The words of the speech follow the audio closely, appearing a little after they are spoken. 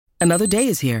Another day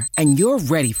is here, and you're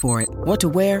ready for it. What to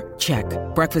wear? Check.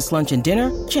 Breakfast, lunch, and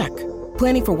dinner? Check.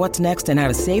 Planning for what's next and how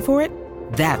to save for it?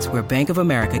 That's where Bank of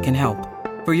America can help.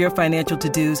 For your financial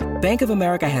to-dos, Bank of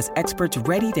America has experts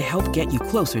ready to help get you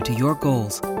closer to your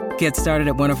goals. Get started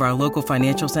at one of our local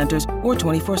financial centers or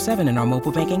 24/7 in our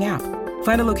mobile banking app.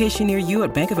 Find a location near you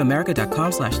at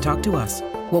bankofamerica.com/talktous.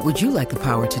 What would you like the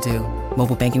power to do?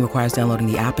 Mobile banking requires downloading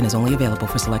the app and is only available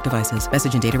for select devices.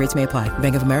 Message and data rates may apply.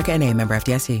 Bank of America N.A., member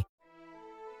FDIC.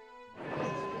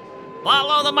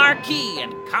 Follow the marquee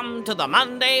and come to the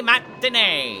Monday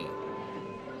matinee.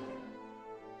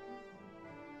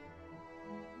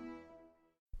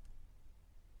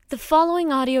 The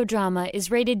following audio drama is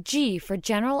rated G for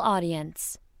general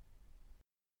audience.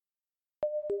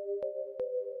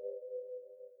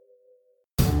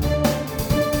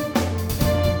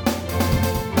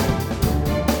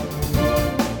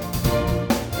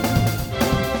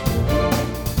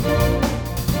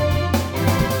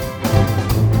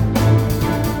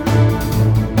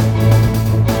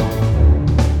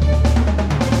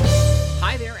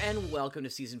 Welcome to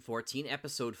Season 14,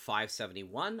 Episode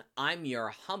 571. I'm your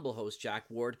humble host, Jack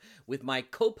Ward, with my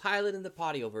co-pilot in the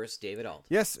Podioverse, David Alt.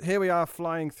 Yes, here we are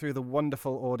flying through the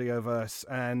wonderful Audioverse,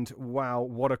 and wow,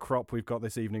 what a crop we've got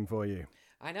this evening for you.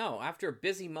 I know. After a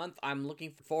busy month, I'm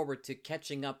looking forward to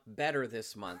catching up better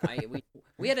this month.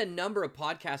 We had a number of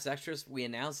podcast extras we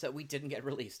announced that we didn't get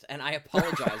released, and I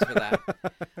apologize for that.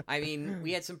 I mean,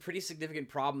 we had some pretty significant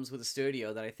problems with the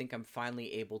studio that I think I'm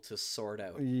finally able to sort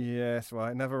out. Yes, well,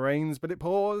 it never rains, but it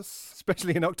pours,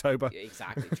 especially in October.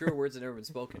 Exactly. Truer words than ever been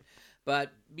spoken.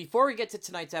 But before we get to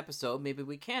tonight's episode, maybe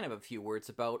we can have a few words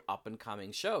about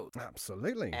up-and-coming shows.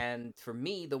 Absolutely. And for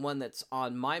me, the one that's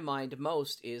on my mind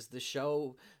most is the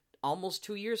show almost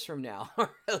 2 years from now, or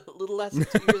a little less than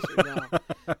 2 years from now.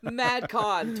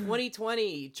 MadCon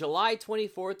 2020, July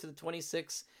 24th to the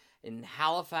 26th in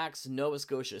Halifax, Nova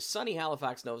Scotia. Sunny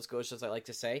Halifax, Nova Scotia, as I like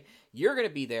to say. You're going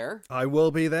to be there. I will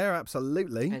be there,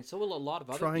 absolutely. And so will a lot of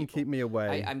other people. Try and keep me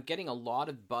away. I'm getting a lot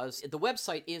of buzz. The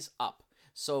website is up.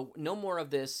 So no more of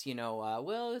this,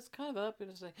 well, it's kind of up.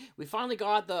 We finally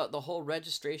got the whole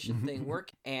registration thing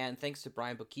work. And thanks to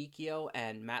Brian Bocchicchio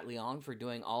and Matt Leong for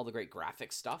doing all the great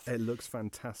graphic stuff. It looks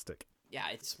fantastic. Yeah,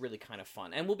 it's really kind of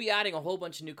fun. And we'll be adding a whole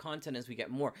bunch of new content as we get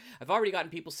more. I've already gotten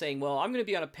people saying, well, I'm going to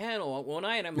be on a panel, won't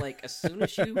I? And I'm like, as soon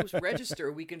as you register,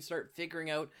 we can start figuring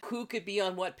out who could be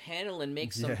on what panel and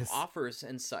make some offers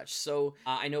and such. So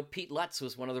I know Pete Lutz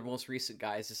was one of the most recent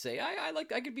guys to say,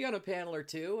 I could be on a panel or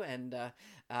two. And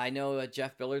I know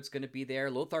Jeff Billard's going to be there.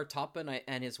 Lothar Toppen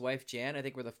and his wife Jan, I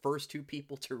think, were the first two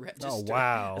people to register. Oh,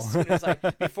 wow. As soon as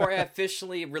before I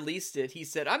officially released it, he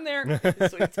said, I'm there.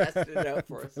 So he tested it out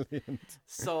for us. Brilliant.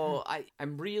 So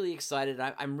I'm really excited.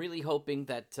 I'm really hoping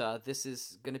that this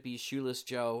is going to be Shoeless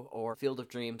Joe or Field of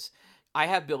Dreams. I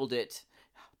have billed it.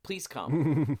 Please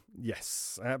come.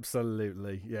 Yes,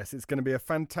 absolutely. Yes, it's going to be a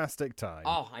fantastic time.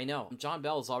 Oh, I know. John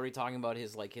Bell is already talking about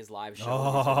his live show.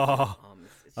 Oh,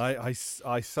 I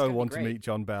so want to meet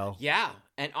John Bell. Yeah,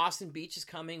 and Austin Beach is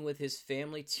coming with his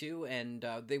family too, and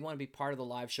they want to be part of the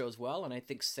live show as well. And I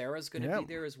think Sarah's going to be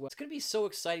there as well. It's going to be so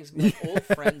exciting. It's going to be like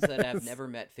old friends that have never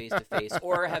met face to face,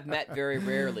 or have met very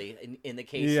rarely. In the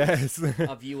case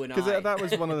of you and I, because that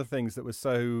was one of the things that was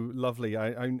so lovely.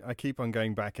 I keep on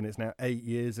going back, and it's now 8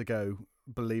 years ago,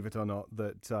 believe it or not,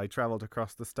 that I travelled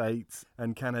across the States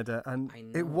and Canada, and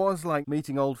it was like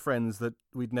meeting old friends that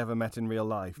we'd never met in real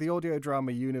life. The audio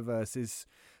drama universe is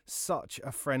such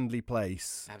a friendly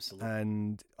place. Absolutely.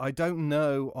 And I don't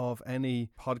know of any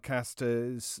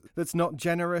podcasters that's not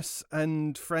generous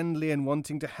and friendly and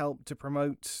wanting to help to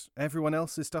promote everyone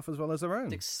else's stuff as well as their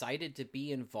own. Excited to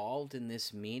be involved in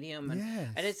this medium. And,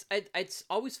 yes. And it's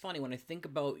always funny when I think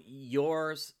about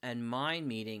yours and mine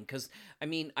meeting, because I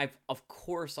mean, of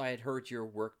course I had heard your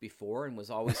work before and was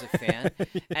always a fan.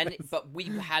 Yes. But we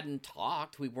hadn't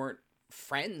talked. We weren't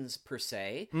friends per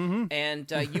se, and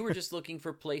you were just looking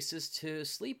for places to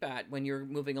sleep at when you're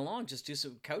moving along, just do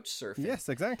some couch surfing. Yes,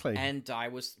 exactly. And I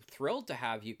was thrilled to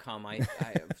have you come. I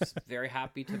was very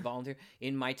happy to volunteer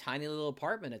in my tiny little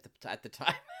apartment at the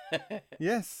time.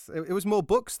 Yes, it was more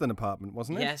books than apartment,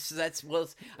 wasn't it? Yes,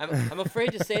 I'm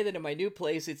afraid to say that in my new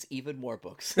place it's even more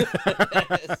books.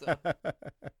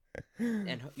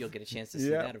 And you'll get a chance to see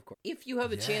that, of course. If you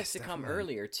have a chance to come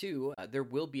earlier, too, there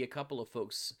will be a couple of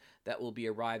folks that will be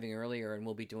arriving earlier, and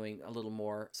we'll be doing a little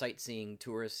more sightseeing,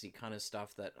 touristy kind of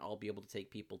stuff that I'll be able to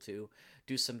take people to.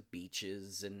 Do some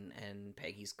beaches and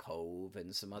Peggy's Cove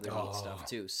and some other neat stuff,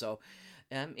 too. So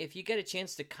if you get a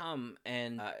chance to come,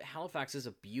 and Halifax is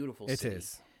a beautiful city. It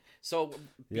is. So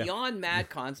beyond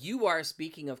MadCons, you are,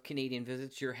 speaking of Canadian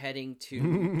visits, you're heading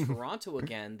to Toronto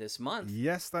again this month.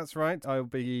 Yes, that's right. I'll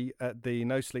be at the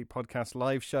No Sleep Podcast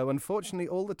live show. Unfortunately,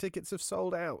 all the tickets have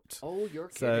sold out. Oh, you're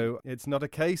kidding. So it's not a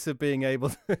case of being able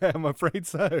to, I'm afraid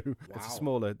so. Wow. It's a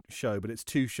smaller show, but it's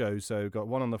 2 shows. So got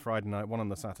one on the Friday night, one on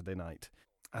the Saturday night.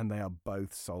 And they are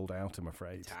both sold out, I'm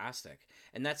afraid. Fantastic.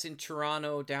 And that's in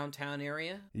Toronto, downtown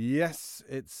area? Yes,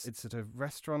 it's at a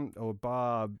restaurant or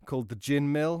bar called the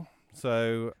Gin Mill.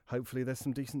 So hopefully there's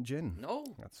some decent gin. No.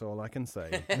 That's all I can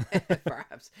say.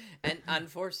 Perhaps. And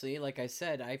unfortunately, like I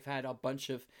said, I've had a bunch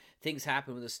of things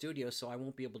happen with the studio, so I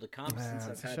won't be able to come since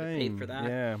I've had to pay for that.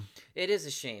 Yeah. It is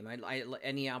a shame. I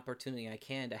any opportunity I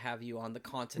can to have you on the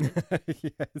continent.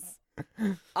 Yes.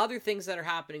 Other things that are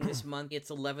happening this month,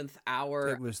 it's 11th hour.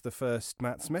 It was the first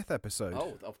Matt Smith episode.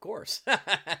 Oh, of course.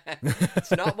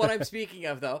 It's not what I'm speaking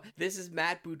of, though. This is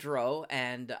Matt Boudreau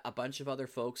and a bunch of other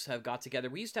folks have got together.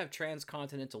 We used to have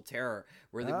Transcontinental Terror,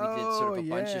 where we did sort of a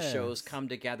bunch of shows come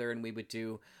together and we would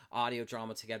do audio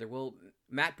drama together. Well,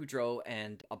 Matt Boudreau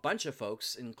and a bunch of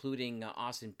folks, including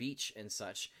Austin Beach and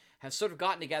such, have sort of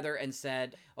gotten together and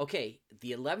said, okay,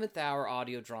 the 11th hour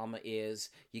audio drama is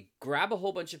you grab a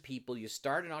whole bunch of people, you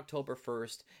start on October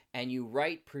 1st, and you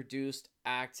write, produce,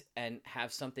 act, and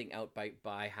have something out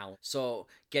by Halloween. So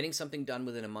getting something done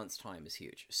within a month's time is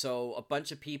huge. So a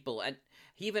bunch of people, and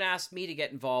he even asked me to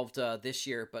get involved this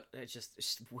year, but it's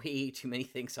just way too many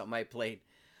things on my plate.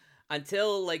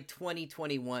 Until like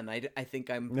 2021, I think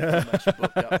I'm pretty much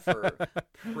booked up for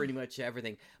pretty much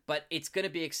everything. But it's going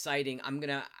to be exciting. I'm going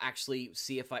to actually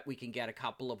see if we can get a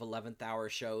couple of 11th hour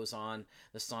shows on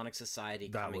the Sonic Society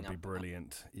coming up. That would be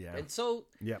brilliant. Yeah. And so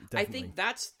I think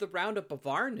that's the roundup of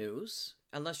our news.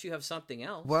 Unless you have something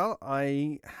else. Well,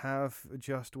 I have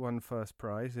just won first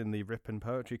prize in the Ripon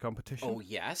Poetry Competition. Oh,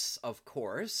 yes, of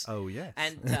course. Oh, yes.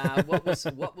 And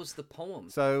what was the poem?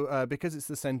 So, because it's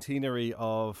the centenary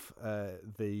of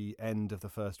the end of the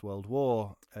First World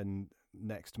War, and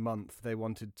next month they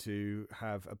wanted to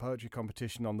have a poetry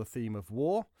competition on the theme of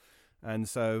war, and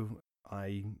so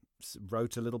I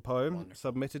wrote a little poem, wonderful,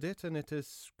 submitted it, and it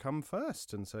has come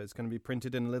first. And so it's going to be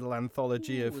printed in a little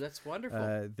anthology of that's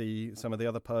wonderful. Some of the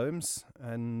other poems.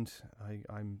 And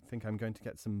I think I'm going to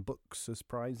get some books as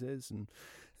prizes, and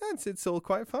it's all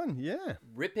quite fun. Yeah,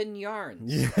 Ripon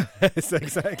Yarns. Yes,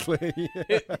 exactly.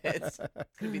 It's going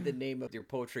to be the name of your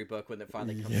poetry book when it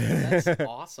finally comes out. That's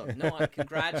awesome. No,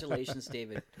 congratulations,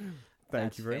 David.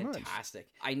 Thank you very much. Fantastic.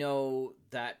 I know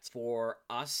that for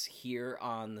us here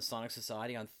on the Sonic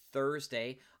Society on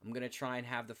Thursday, I'm going to try and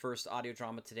have the first Audio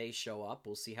Drama Today show up.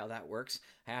 We'll see how that works.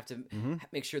 I have to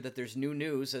make sure that there's new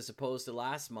news as opposed to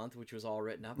last month, which was all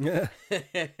written up. Yeah.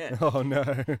 Oh, no.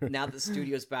 Now that the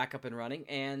studio's back up and running.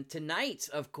 And tonight,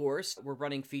 of course, we're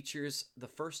running features, the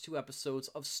first 2 episodes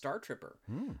of Star Tripper,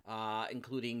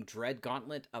 including Dread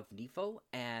Gauntlet of Nefo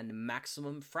and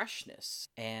Maximum Freshness.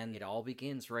 And it all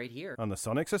begins right here on the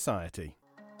Sonic Society.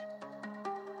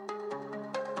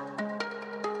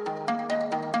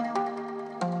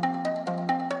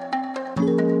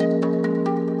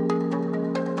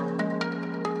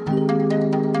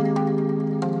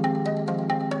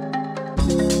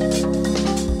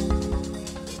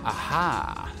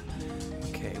 Aha!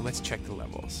 Okay, let's check the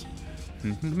levels.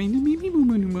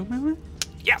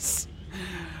 Yes!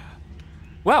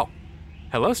 Well,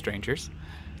 hello strangers.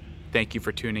 Thank you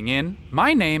for tuning in.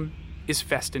 My name is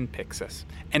Festin Pixis,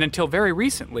 and until very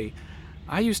recently,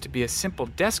 I used to be a simple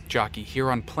desk jockey here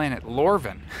on planet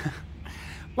Lorvin.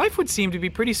 Life would seem to be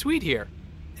pretty sweet here.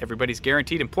 Everybody's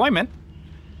guaranteed employment,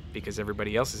 because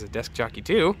everybody else is a desk jockey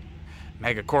too.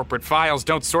 Mega corporate files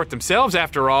don't sort themselves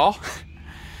after all.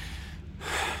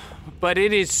 But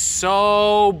it is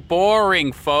so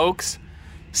boring, folks.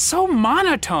 So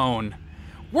monotone.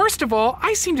 Worst of all,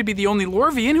 I seem to be the only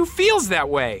Lorvian who feels that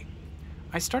way.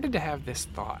 I started to have this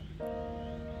thought.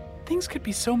 Things could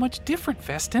be so much different,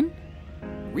 Festin.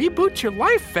 Reboot your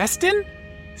life, Festin.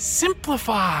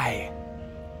 Simplify.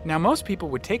 Now, most people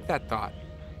would take that thought,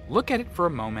 look at it for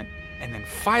a moment, and then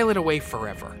file it away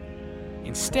forever.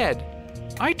 Instead,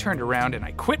 I turned around and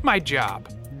I quit my job.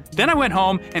 Then I went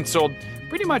home and sold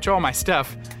pretty much all my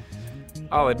stuff.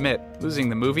 I'll admit, losing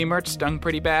the movie merch stung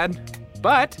pretty bad,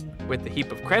 but with the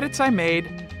heap of credits I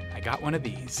made, I got one of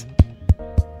these.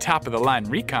 Top-of-the-line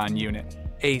Recon unit,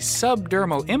 a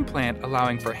subdermal implant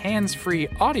allowing for hands-free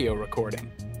audio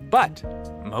recording. But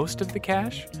most of the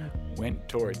cash went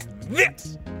towards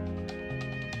this.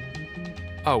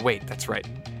 Oh, wait, that's right.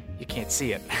 You can't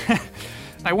see it.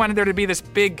 I wanted there to be this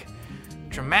big,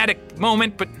 dramatic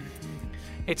moment, but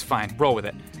it's fine. Roll with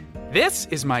it. This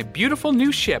is my beautiful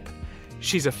new ship,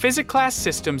 She's a Physic-Class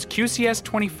Systems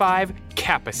QCS-25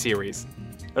 Kappa series.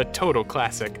 A total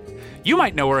classic. You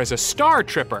might know her as a star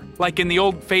tripper, like in the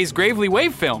old Faze Gravely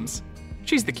Wave films.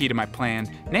 She's the key to my plan,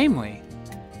 namely,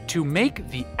 to make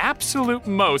the absolute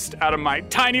most out of my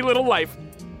tiny little life.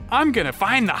 I'm gonna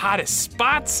find the hottest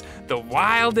spots, the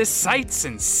wildest sights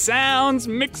and sounds,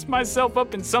 mix myself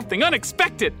up in something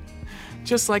unexpected.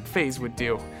 Just like Faze would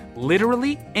do.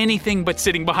 Literally anything but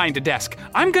sitting behind a desk.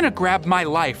 I'm gonna grab my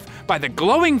life by the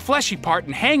glowing fleshy part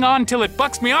and hang on till it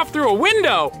bucks me off through a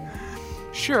window.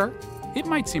 Sure, it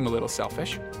might seem a little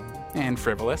selfish and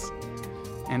frivolous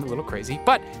and a little crazy,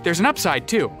 but there's an upside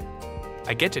too.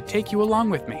 I get to take you along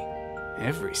with me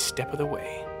every step of the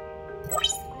way.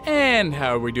 And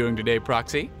how are we doing today,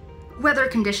 Proxy? Weather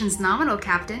conditions nominal,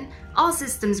 Captain. All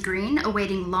systems green,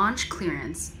 awaiting launch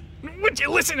clearance. Would you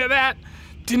listen to that?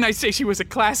 Didn't I say she was a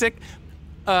classic?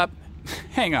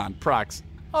 Hang on, Prox.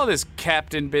 All this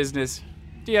captain business.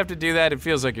 Do you have to do that? It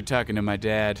feels like you're talking to my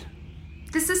dad.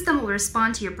 The system will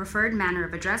respond to your preferred manner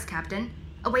of address, Captain.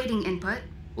 Awaiting input.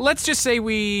 Let's just say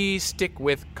we stick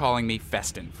with calling me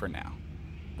Festin for now.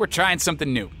 We're trying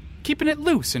something new, keeping it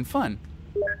loose and fun.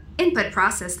 Input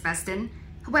processed, Festin.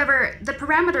 However, the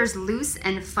parameters loose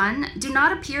and fun do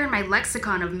not appear in my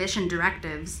lexicon of mission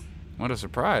directives. What a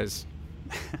surprise.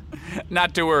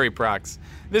 Not to worry, Prox.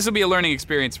 This will be a learning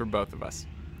experience for both of us.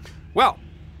 Well,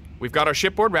 we've got our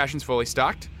shipboard rations fully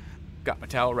stocked. Got my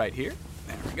towel right here.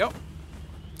 There we go.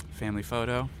 Family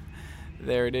photo.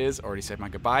 There it is. Already said my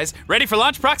goodbyes. Ready for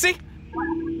launch, Proxy?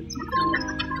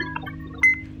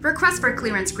 Request for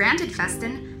clearance granted,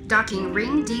 Festin. Docking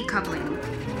ring decoupling.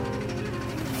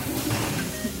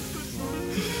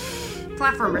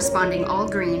 Platform responding all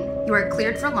green. You are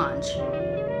cleared for launch.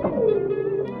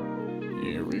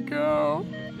 Here we go.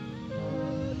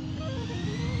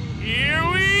 Here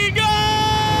we go!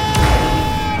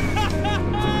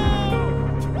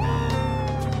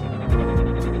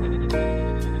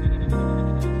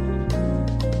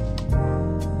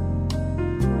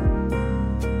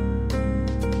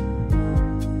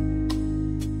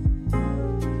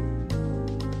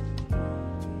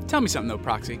 Tell me something though,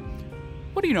 Proxy.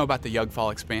 What do you know about the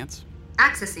Yugfall Expanse?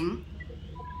 Accessing.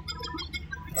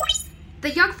 The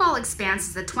Yugfall Expanse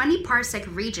is a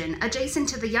 20-parsec region adjacent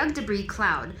to the Yug debris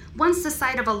cloud, once the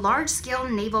site of a large-scale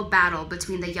naval battle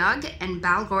between the Yug and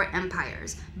Balgor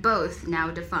empires, both now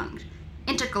defunct.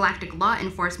 Intergalactic law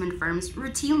enforcement firms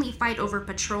routinely fight over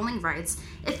patrolling rights,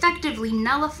 effectively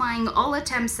nullifying all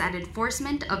attempts at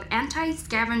enforcement of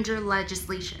anti-scavenger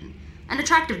legislation. An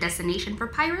attractive destination for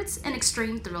pirates and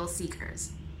extreme thrill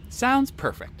seekers. Sounds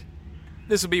perfect.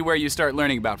 This will be where you start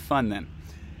learning about fun then.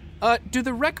 Do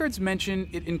the records mention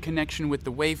it in connection with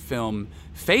the wave film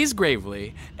Faze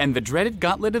Gravely and the Dreaded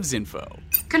Gauntlet of Zinfo?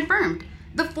 Confirmed.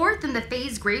 The fourth in the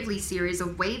Faze Gravely series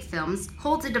of wave films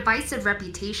holds a divisive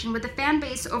reputation with the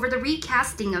fanbase over the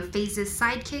recasting of Faze's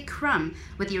sidekick Crumb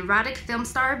with the erotic film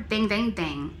star Bang Bang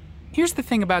Bang. Here's the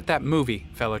thing about that movie,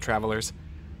 fellow travelers.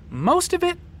 Most of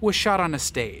it was shot on a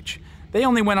stage. They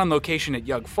only went on location at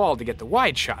Yugfall to get the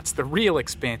wide shots. The real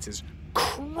expanse is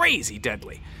crazy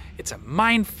deadly. It's a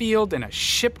minefield and a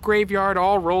ship graveyard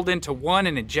all rolled into one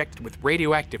and injected with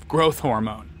radioactive growth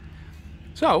hormone.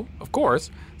 So, of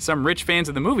course, some rich fans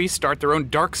of the movie start their own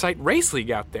dark site race league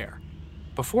out there.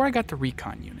 Before I got the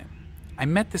recon unit, I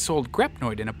met this old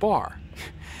Grepnoid in a bar.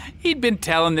 He'd been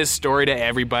telling this story to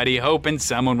everybody, hoping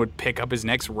someone would pick up his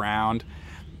next round.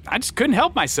 I just couldn't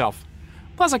help myself.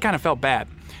 Plus, I kind of felt bad.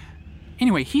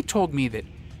 Anyway, he told me that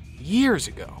years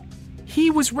ago,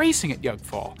 he was racing at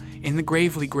Yugfall in the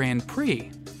Gravely Grand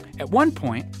Prix. At one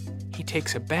point, he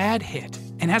takes a bad hit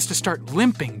and has to start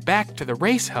limping back to the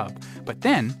race hub. But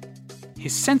then,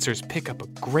 his sensors pick up a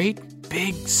great,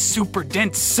 big, super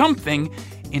dense something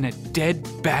in a dead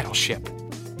battleship.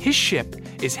 His ship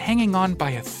is hanging on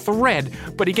by a thread,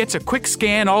 but he gets a quick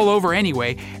scan all over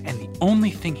anyway, and the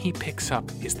only thing he picks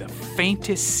up is the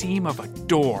faintest seam of a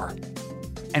door.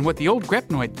 And what the old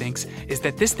Grepnoid thinks is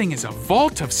that this thing is a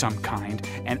vault of some kind,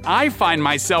 and I find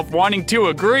myself wanting to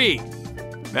agree.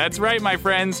 That's right, my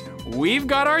friends. We've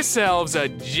got ourselves a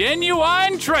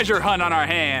genuine treasure hunt on our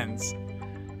hands.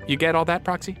 You get all that,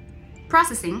 Proxy?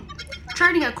 Processing.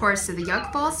 Charting a course to the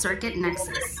Yugfall Circuit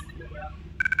Nexus.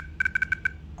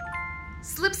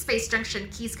 Slip space junction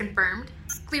keys confirmed.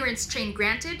 Clearance chain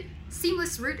granted.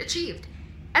 Seamless route achieved.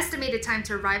 Estimated time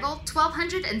to arrival,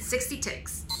 1,260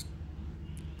 ticks.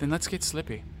 Then let's get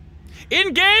slippy.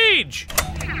 Engage!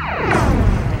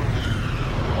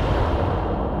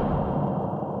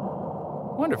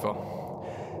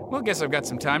 Wonderful. Well, guess I've got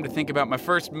some time to think about my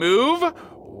first move.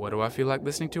 What do I feel like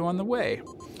listening to on the way?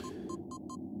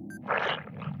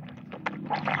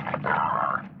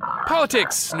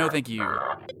 Politics, no thank you.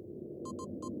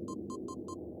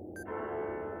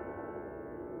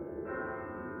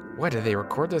 What, did they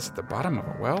record this at the bottom of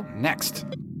a well? Next.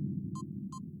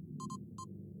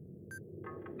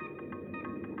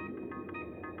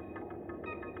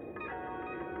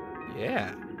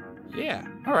 Yeah,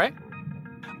 all right.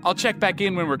 I'll check back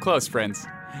in when we're close, friends.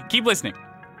 Keep listening.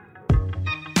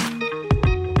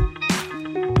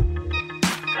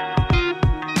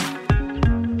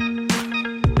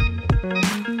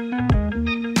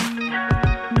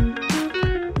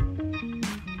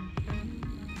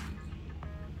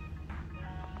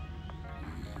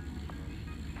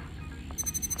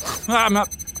 I'm up.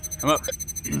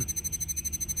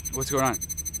 What's going on?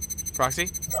 Proxy?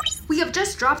 We have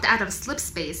just dropped out of slip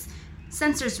space.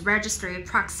 Sensors register a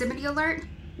proximity alert.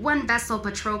 One vessel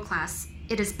patrol class.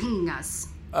 It is pinging us.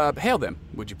 Hail them,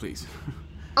 would you please?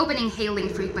 Opening hailing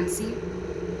frequency.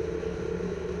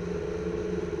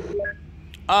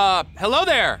 Hello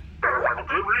there! I have a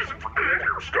good reason for being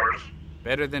here, Scars.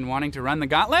 Better than wanting to run the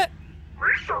gauntlet?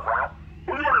 Research,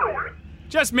 who you here with?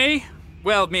 Just me.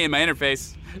 Well, me and my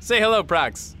interface. Say hello,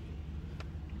 Prox.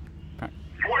 You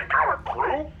ain't got a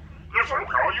crew? Listen,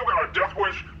 pal, you got a death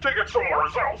wish, take it somewhere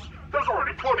else. There's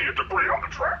already plenty of debris on the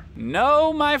track.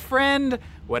 No, my friend.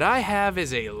 What I have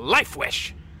is a life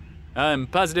wish. I'm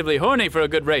positively horny for a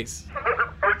good race. I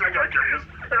think I get is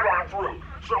head on through.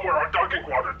 Somewhere on Docking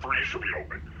Quadrant 3 should be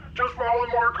open. Just follow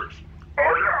the markers.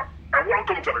 Oh yeah, and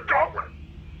welcome to the Gauntlet.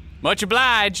 Much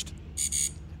obliged.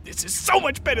 This is so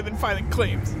much better than filing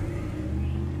claims.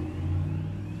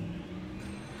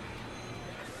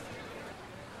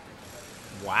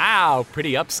 Wow,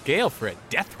 pretty upscale for a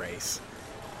death race.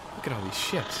 Look at all these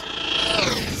ships.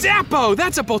 Zappo!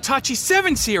 That's a Boltacci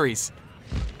 7 series!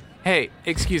 Hey,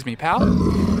 excuse me, pal?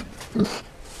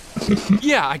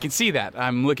 Yeah, I can see that.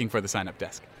 I'm looking for the sign-up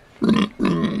desk.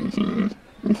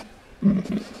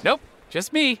 Nope,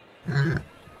 just me.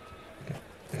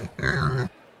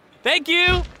 Thank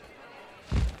you!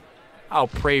 I'll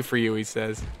pray for you, he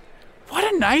says.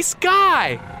 What a nice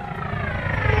guy!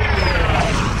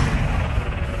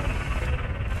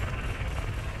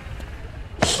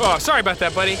 Oh, sorry about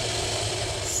that, buddy.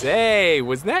 Say,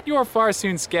 was that your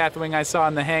Farsoon Scathwing I saw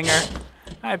in the hangar?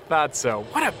 I thought so.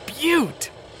 What a beaut!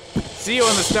 See you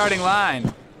on the starting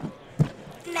line.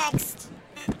 Next.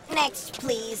 Next,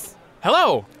 please.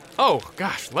 Hello! Oh,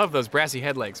 gosh, love those brassy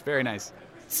headlegs. Very nice.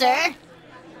 Sir?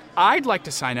 I'd like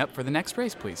to sign up for the next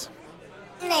race, please.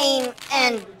 Name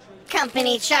and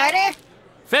company charter?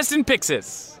 Festin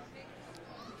Pixis.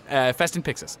 Festin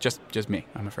Pixis. Just me,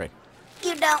 I'm afraid.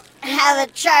 You don't have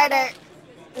a charter,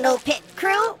 no pit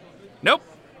crew? Nope.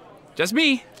 Just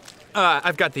me.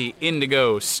 I've got the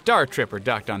Indigo Star Tripper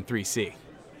docked on 3C.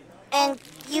 And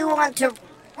you want to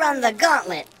run the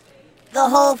gauntlet? The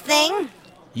whole thing?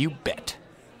 You bet.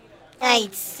 I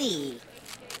see.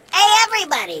 Hey,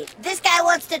 everybody! This guy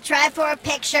wants to try for a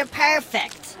picture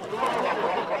perfect.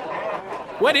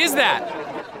 What is that?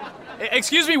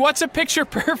 Excuse me, what's a picture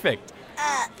perfect?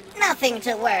 Nothing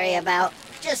to worry about.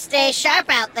 Just stay sharp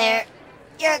out there.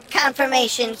 Your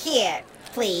confirmation here,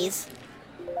 please.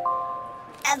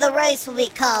 And the race will be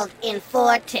called in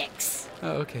 4 ticks.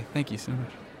 Oh, okay. Thank you so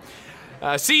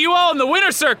much. See you all in the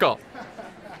winner's circle!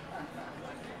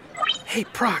 Hey,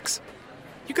 Prox.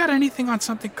 You got anything on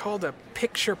something called a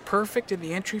picture perfect in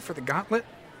the entry for the gauntlet?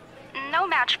 No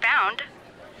match found.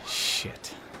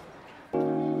 Shit.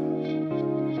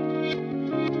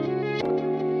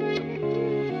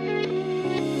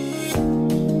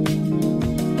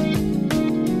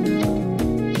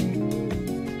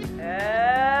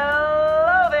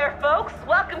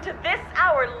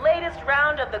 Our latest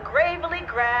round of the Gravely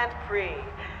Grand Prix.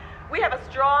 We have a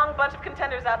strong bunch of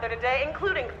contenders out there today,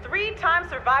 including 3-time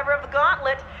survivor of the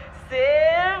Gauntlet,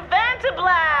 Civ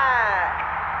Vantablack.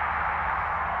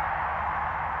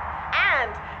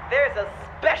 And there's a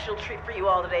special treat for you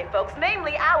all today, folks,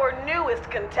 namely our newest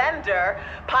contender,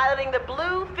 piloting the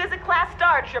blue Physic-class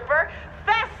Star Tripper,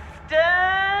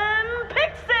 Festin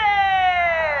Pixis.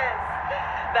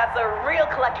 That's a real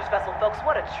collector's vessel, folks.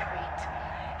 What a treat.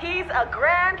 He's a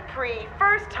Grand Prix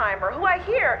first-timer who I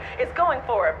hear is going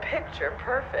for a picture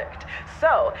perfect.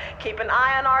 So, keep an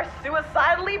eye on our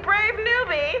suicidally brave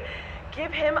newbie.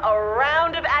 Give him a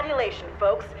round of adulation,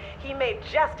 folks. He may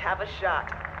just have a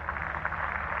shot.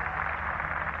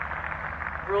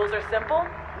 Rules are simple.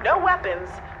 No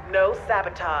weapons, no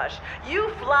sabotage.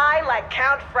 You fly like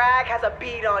Count Frag has a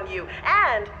bead on you,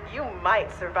 and you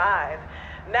might survive.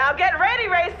 Now get ready,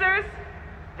 racers.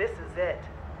 This is it.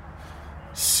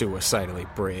 Suicidally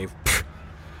brave. Pfft.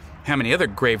 How many other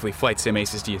Gravely Flight Sim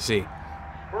aces do you see?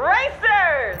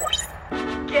 Racers!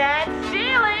 Get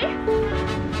steely.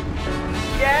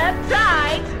 Get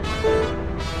tight.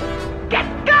 Get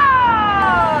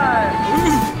gone!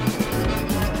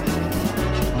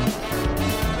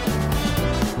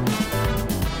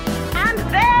 And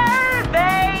there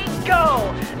they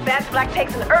go. Vantage Black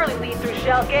takes an early lead through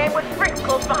shell game with Frinks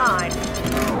close behind.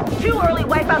 2 early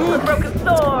wipeouts with a broken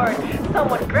sword.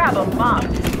 Someone grab a mop.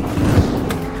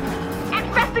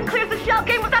 And Festin clears the shell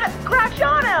game without a scratch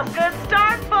on him. Good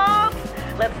start, folks.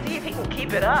 Let's see if he can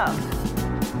keep it up.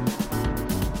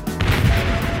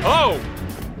 Oh,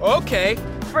 okay.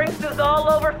 Frinks is all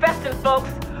over Festin, folks.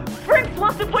 Frinks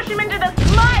wants to push him into the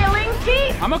smiling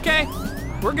teeth. I'm okay.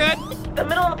 We're good. The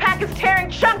middle of the pack is tearing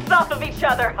chunks off of each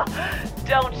other.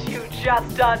 Don't you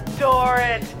just adore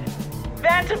it?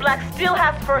 Vantage Black still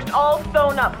has first all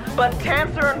sewn up, but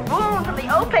Tancer and Wound from the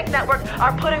OPEC network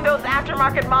are putting those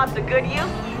aftermarket mods to good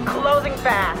use, closing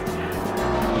fast.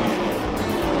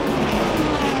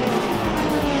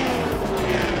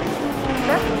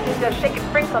 Festin seems to have shaken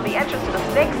Frinks on the entrance to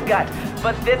the snake's gut,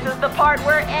 but this is the part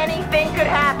where anything could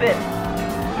happen.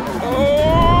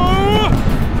 Oh!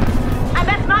 And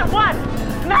that's not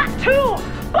 1, not 2,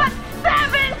 but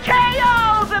 7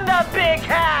 KOs in the big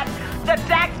cat! The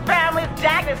Dax family's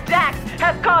Dagnus Dax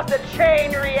has caused a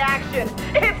chain reaction.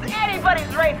 It's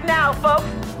anybody's race now, folks.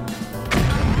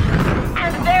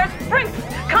 And there's Frinks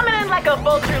coming in like a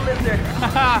vulture lizard.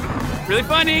 Really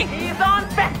funny. He's on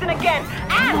Festin again.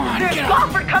 And there's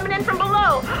Golford coming in from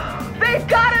below. They've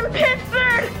got him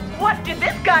pincered. What did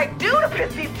this guy do to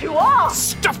piss these two off?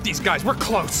 Stuff these guys. We're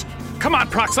close. Come on,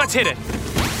 Prox. Let's hit it.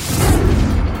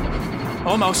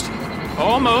 Almost.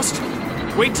 Almost.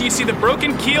 Wait till you see the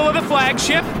broken keel of the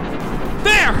flagship.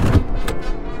 There!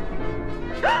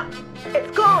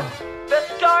 It's gone. The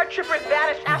Star Troopers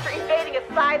vanished after evading a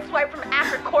sideswipe from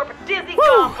Acrocorp Dizzy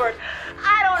Golford.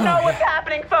 I don't know what's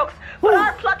happening, folks, but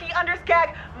our plucky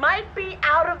underskag might be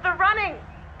out of the running.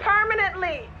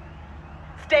 Permanently.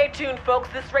 Stay tuned, folks.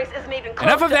 This race isn't even close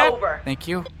Enough of that. over. Thank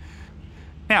you.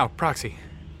 Now, Proxy,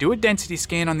 do a density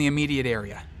scan on the immediate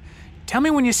area. Tell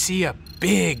me when you see a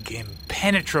big,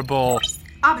 impenetrable...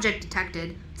 Object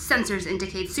detected. Sensors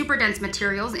indicate super dense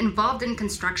materials involved in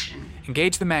construction.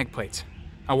 Engage the mag plates.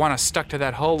 I want us stuck to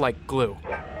that hull like glue.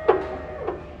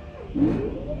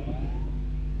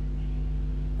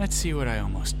 Let's see what I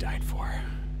almost died for.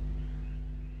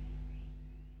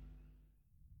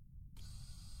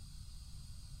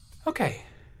 Okay,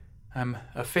 I'm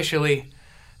officially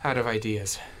out of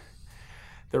ideas.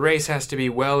 The race has to be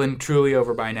well and truly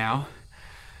over by now.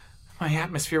 My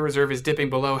atmosphere reserve is dipping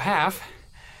below half,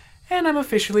 and I'm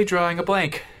officially drawing a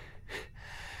blank.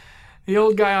 The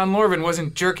old guy on Lorvin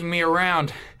wasn't jerking me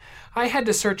around. I had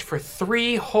to search for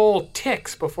 3 whole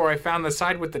ticks before I found the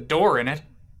side with the door in it.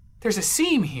 There's a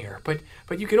seam here, but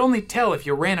you could only tell if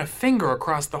you ran a finger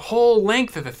across the whole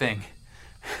length of the thing.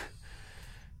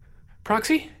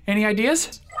 Proxy, any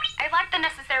ideas? I lack the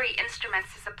necessary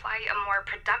instruments to supply a more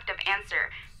productive answer,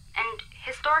 and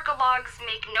historical logs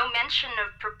make no mention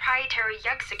of proprietary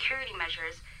YUG security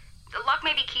measures. The log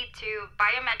may be keyed to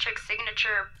biometric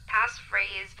signature,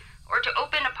 passphrase, or to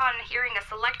open upon hearing a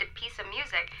selected piece of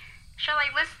music. Shall I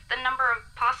list the number of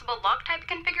possible log type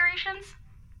configurations?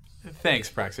 Thanks,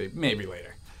 Proxy. Maybe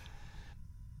later.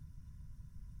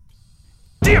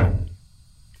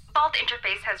 Vault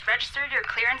interface has registered your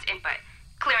clearance input.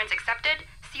 Clearance accepted.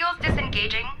 Seals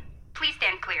disengaging. Please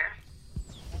stand clear.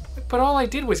 But all I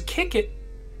did was kick it.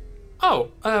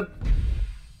 Oh,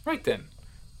 right then.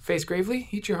 Face gravely,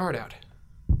 eat your heart out.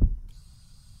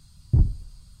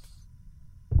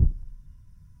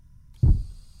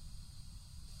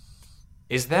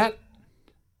 Is that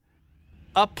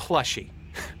a plushie?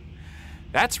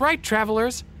 That's right,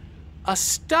 travelers. A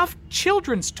stuffed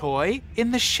children's toy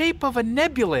in the shape of a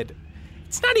nebulid.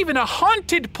 It's not even a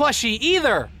haunted plushie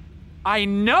either. I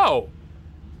know.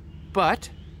 But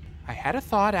I had a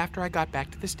thought after I got back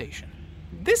to the station.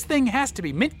 This thing has to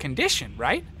be mint condition,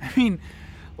 right? I mean,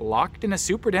 locked in a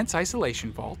super dense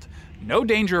isolation vault, no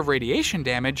danger of radiation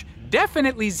damage,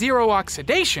 definitely zero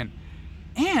oxidation.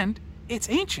 And it's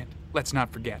ancient, let's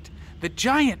not forget. The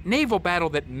giant naval battle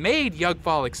that made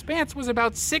Yugfall Expanse was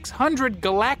about 600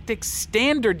 galactic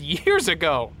standard years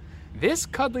ago. This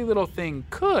cuddly little thing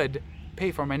could pay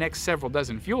for my next several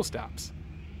dozen fuel stops.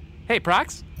 Hey,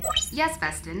 Prox? Yes,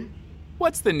 Festin.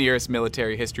 What's the nearest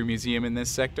military history museum in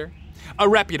this sector? A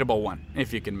reputable one,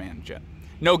 if you can manage it.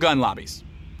 No gun lobbies.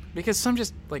 Because some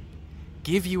just,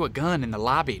 give you a gun in the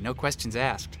lobby, no questions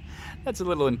asked. That's a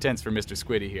little intense for Mr.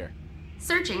 Squiddy here.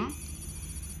 Searching.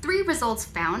 3 results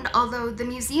found, although the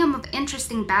Museum of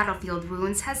Interesting Battlefield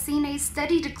Ruins has seen a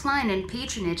steady decline in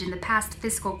patronage in the past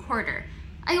fiscal quarter.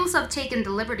 I also have taken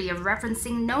the liberty of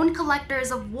referencing known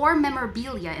collectors of war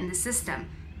memorabilia in the system.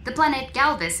 The planet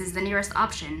Galvis is the nearest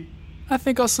option. I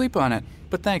think I'll sleep on it,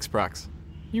 but thanks, Prox.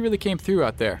 You really came through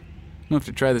out there. We'll have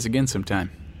to try this again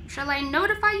sometime. Shall I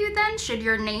notify you then, should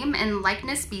your name and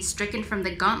likeness be stricken from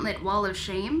the Gauntlet Wall of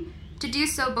Shame? To do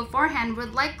so beforehand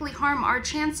would likely harm our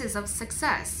chances of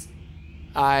success.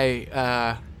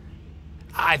 I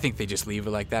think they just leave it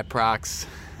like that, Prox.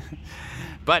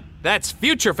 But that's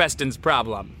future Festin's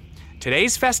problem.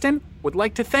 Today's Festin would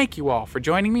like to thank you all for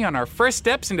joining me on our first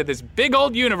steps into this big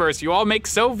old universe you all make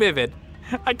so vivid.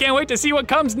 I can't wait to see what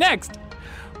comes next.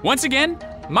 Once again,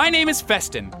 my name is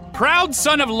Festin, proud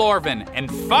son of Lorvin,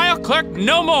 and file clerk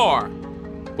no more.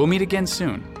 We'll meet again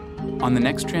soon on the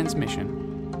next transmission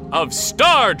of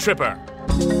Star Tripper.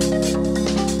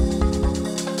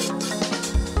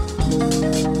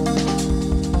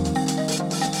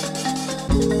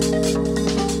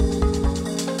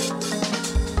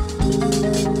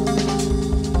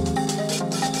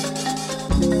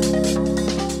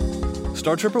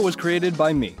 Star Tripper was created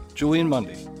by me, Julian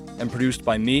Mundy, and produced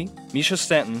by me, Misha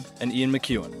Stanton, and Ian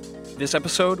McEwen. This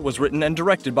episode was written and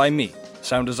directed by me,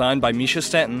 sound designed by Misha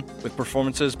Stanton, with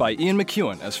performances by Ian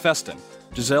McEwen as Festin,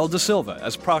 Giselle De Silva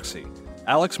as Proxy,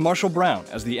 Alex Marshall Brown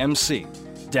as the MC,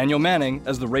 Daniel Manning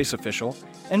as the race official,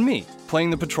 and me,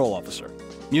 playing the patrol officer.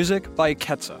 Music by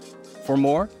Ketsa. For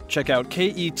more, check out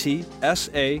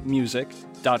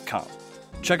ketsamusic.com.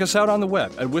 Check us out on the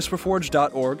web at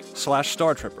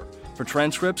whisperforge.org/StarTripper for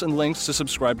transcripts and links to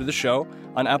subscribe to the show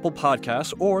on Apple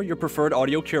Podcasts or your preferred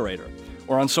audio curator,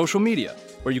 or on social media,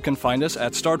 where you can find us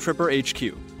at Star Tripper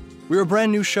HQ. We're a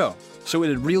brand new show, so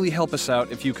it'd really help us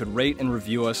out if you could rate and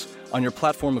review us on your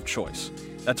platform of choice.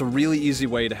 That's a really easy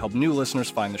way to help new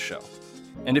listeners find the show.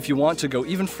 And if you want to go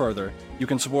even further, you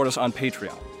can support us on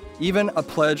Patreon. Even a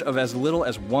pledge of as little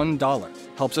as $1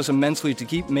 helps us immensely to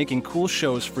keep making cool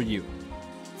shows for you.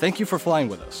 Thank you for flying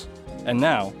with us. And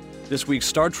now, this week's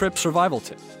Star Trip survival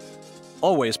tip.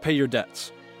 Always pay your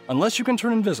debts, unless you can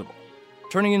turn invisible.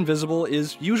 Turning invisible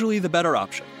is usually the better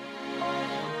option.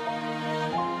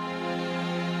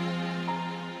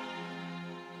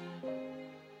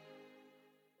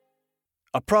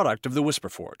 A product of the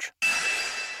Whisperforge.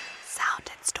 Sound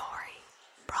and story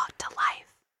brought to life.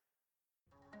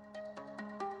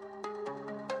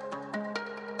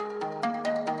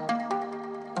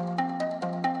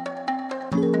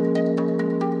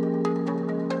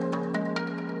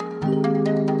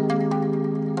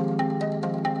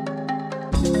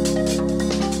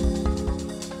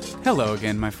 Hello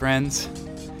again, my friends.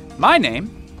 My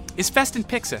name is Festin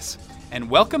Pixis, and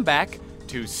welcome back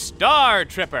to Star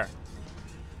Tripper.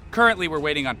 Currently, we're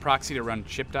waiting on Proxy to run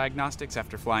ship diagnostics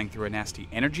after flying through a nasty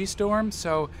energy storm,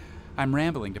 so I'm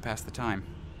rambling to pass the time.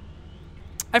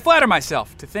 I flatter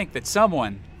myself to think that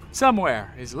someone,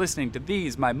 somewhere, is listening to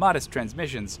these, my modest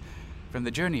transmissions from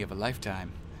the journey of a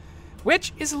lifetime.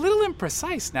 Which is a little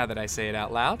imprecise now that I say it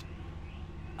out loud.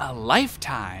 A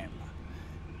lifetime.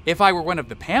 If I were one of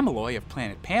the Pameloi of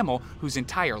Planet Pamel, whose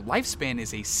entire lifespan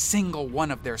is a single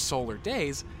one of their solar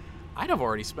days, I'd have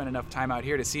already spent enough time out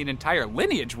here to see an entire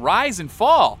lineage rise and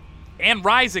fall, and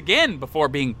rise again before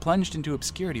being plunged into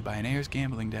obscurity by an heir's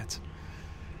gambling debts.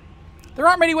 There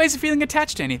aren't many ways of feeling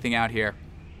attached to anything out here.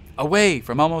 Away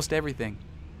from almost everything,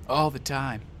 all the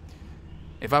time.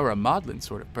 If I were a maudlin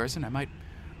sort of person, I might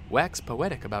wax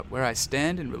poetic about where I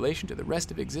stand in relation to the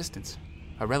rest of existence.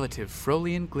 A relative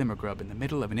Frolian glimmergrub in the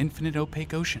middle of an infinite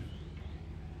opaque ocean.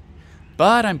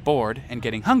 But I'm bored and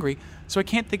getting hungry, so I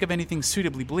can't think of anything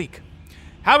suitably bleak.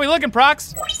 How are we looking,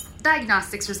 Prox?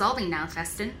 Diagnostics resolving now,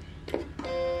 Festin.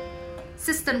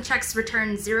 System checks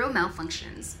return 0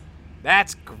 malfunctions.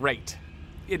 That's great.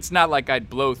 It's not like I'd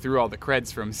blow through all the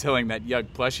creds from selling that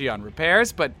Yug plushie on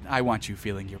repairs, but I want you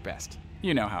feeling your best.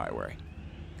 You know how I worry.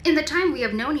 In the time we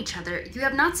have known each other, you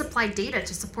have not supplied data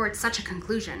to support such a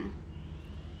conclusion.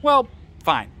 Well,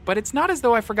 fine, but it's not as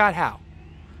though I forgot how.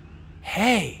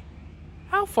 Hey,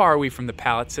 how far are we from the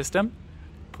pallet system?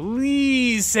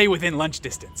 Please say within lunch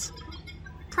distance.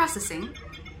 Processing.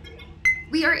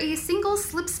 We are a single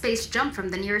slip space jump from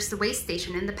the nearest way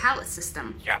station in the pallet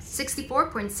system. Yes.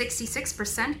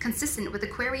 64.66% consistent with the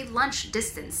query lunch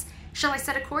distance. Shall I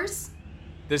set a course?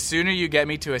 The sooner you get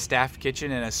me to a staff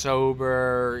kitchen and a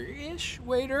sober-ish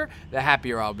waiter, the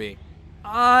happier I'll be.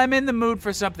 I'm in the mood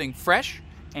for something fresh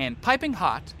and piping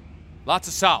hot. Lots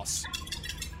of sauce.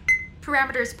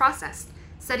 Parameters processed.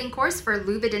 Setting course for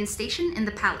Luvidin Station in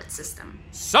the pallet system.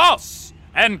 Sauce!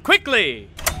 And quickly!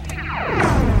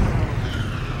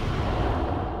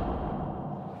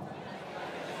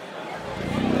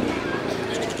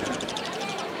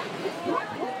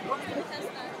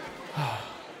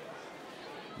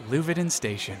 Leuven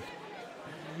Station.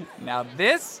 Now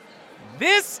this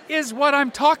is what I'm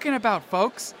talking about,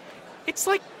 folks. It's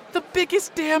like the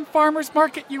biggest damn farmer's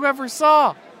market you ever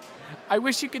saw. I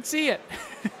wish you could see it.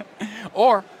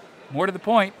 Or, more to the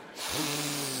point,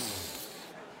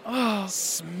 oh,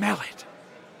 smell it.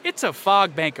 It's a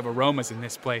fog bank of aromas in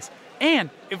this place. And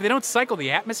if they don't cycle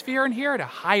the atmosphere in here at a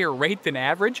higher rate than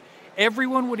average,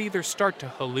 everyone would either start to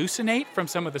hallucinate from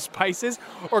some of the spices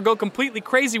or go completely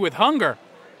crazy with hunger.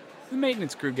 The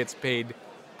maintenance crew gets paid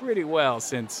pretty well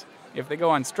since if they go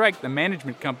on strike, the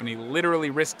management company literally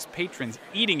risks patrons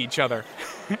eating each other.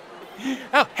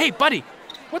 Oh, hey, buddy,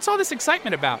 what's all this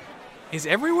excitement about? Is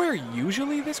everywhere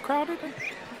usually this crowded?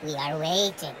 We are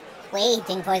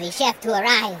waiting for the chef to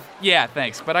arrive. Yeah,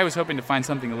 thanks, but I was hoping to find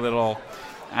something a little,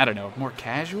 I don't know, more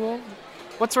casual?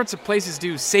 What sorts of places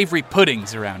do savory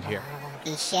puddings around here?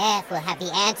 The chef will have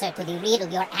the answer to the riddle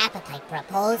your appetite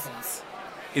proposes.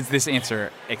 Is this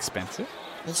answer expensive?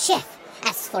 The chef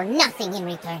asks for nothing in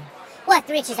return. What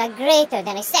riches are greater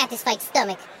than a satisfied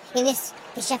stomach? In this,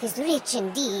 the chef is rich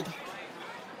indeed.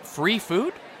 Free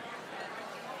food?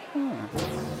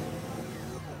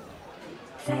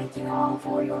 Thank you all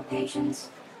for your patience.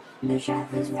 The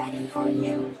chef is ready for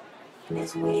you.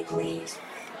 Miss Woody, please.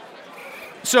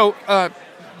 So,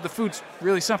 the food's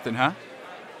really something, huh?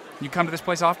 You come to this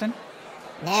place often?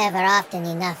 Never often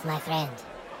enough, my friend.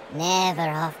 Never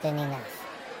often enough.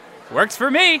 Works for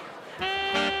me!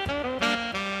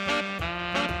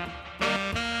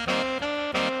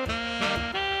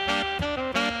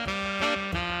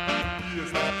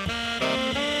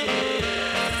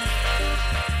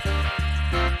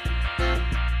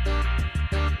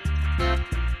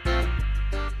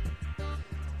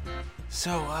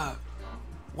 So,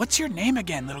 what's your name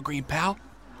again, little green pal?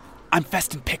 I'm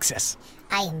Festin Pixis.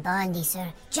 I am Bondi,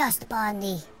 sir. Just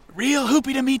Bondi. Real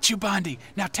hoopy to meet you, Bondi.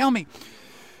 Now tell me,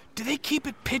 do they keep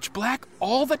it pitch black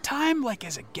all the time, like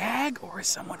as a gag, or is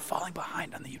someone falling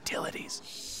behind on the utilities?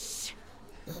 Shh.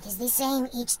 It is the same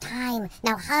each time.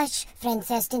 Now hush, friend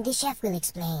Festin, the chef will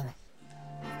explain.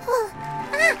 Oh,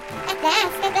 at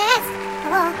last.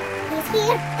 Oh, he's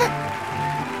here.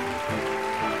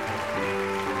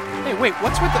 Hey, wait,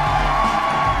 what's with the...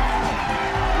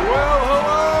 Well,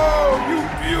 hello, you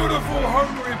beautiful,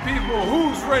 hungry people.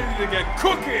 Who's ready to get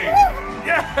cooking?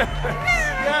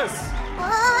 Yes.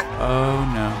 Oh,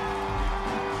 no.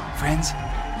 Friends,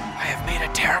 I have made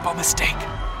a terrible mistake.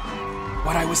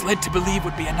 What I was led to believe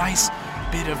would be a nice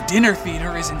bit of dinner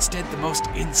theater is instead the most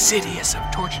insidious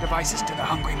of torture devices to the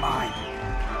hungry mind.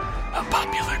 A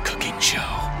popular cooking show.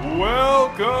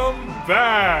 Welcome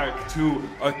back to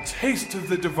A Taste of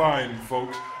the Divine,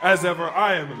 folks. As ever,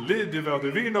 I am Lid de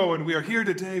Valdivino, and we are here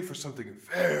today for something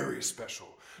very special.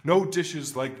 No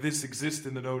dishes like this exist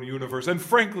in the known universe, and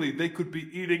frankly, they could be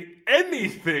eating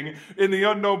anything in the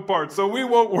unknown part, so we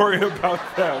won't worry about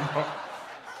them.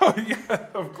 Oh yeah,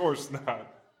 of course not.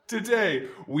 Today,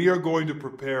 we are going to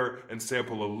prepare and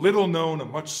sample a little-known, a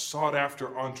much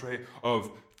sought-after entree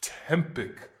of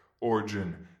Tempic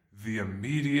origin, the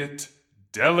immediate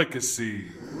delicacy.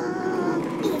 It's true.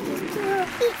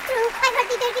 I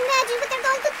hardly dare imagine what they're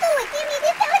going to do with the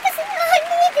immediate delicacy.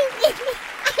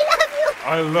 I love you.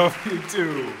 I love you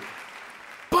too.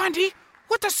 Bondi,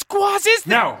 what the squaws is that?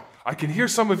 Now, I can hear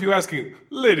some of you asking,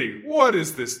 Liddy, what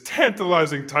is this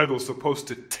tantalizing title supposed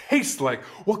to taste like?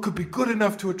 What could be good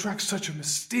enough to attract such a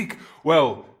mystique?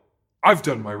 Well, I've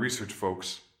done my research,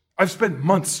 folks. I've spent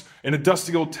months in a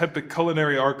dusty old Tempic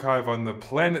culinary archive on the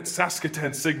planet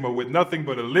Saskatoon Sigma with nothing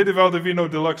but a Lid de Valdivino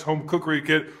deluxe home cookery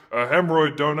kit, a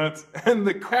hemorrhoid donut, and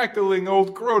the cackling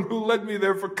old crone who led me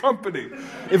there for company.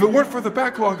 If it weren't for the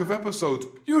backlog of episodes,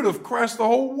 you'd have crashed the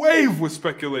whole wave with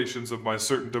speculations of my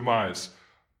certain demise.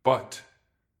 But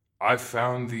I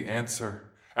found the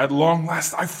answer. At long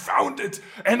last, I found it,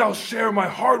 and I'll share my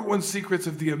hard-won secrets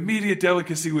of the immediate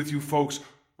delicacy with you folks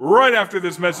right after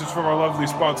this message from our lovely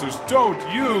sponsors. Don't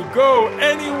you go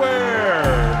anywhere!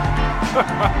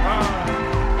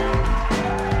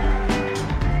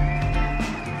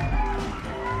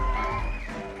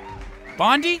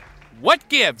 Bondi, what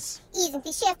gives? Isn't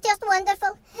the chef just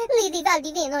wonderful? Lid de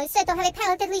Valdivino is said to have a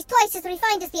palate at least twice as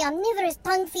refined as the omnivorous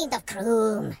tongue fiend of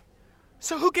Kroom.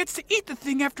 So who gets to eat the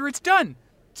thing after it's done?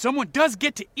 Someone does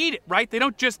get to eat it, right? They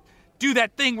don't just do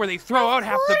that thing where they throw out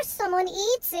half the... Of course someone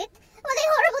eats it. What a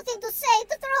horrible thing to say,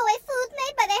 to throw away food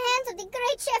made by the hands of the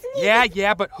great chef Nidhi.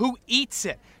 Yeah, but who eats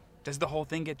it? Does the whole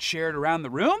thing get shared around the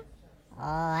room? Oh,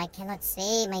 I cannot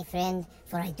say, my friend,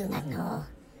 for I do not know.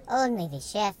 Only the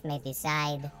chef may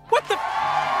decide. What the...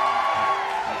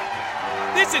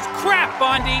 This is crap,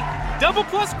 Bondi! Double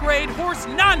plus grade horse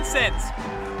nonsense!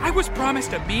 I was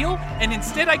promised a meal, and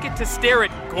instead I get to stare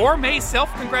at gourmet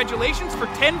self-congratulations for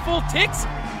 10 full ticks?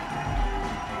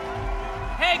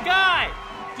 Hey, guy!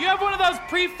 Do you have one of those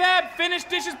prefab finished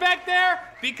dishes back there?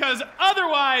 Because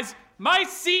otherwise, my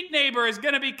seat neighbor is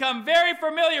going to become very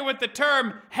familiar with the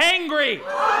term hangry.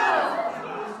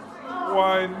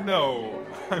 Why, no.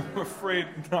 I'm afraid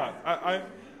not.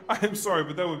 I'm sorry,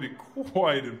 but that would be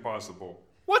quite impossible.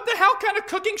 What the hell kind of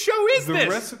cooking show is this? The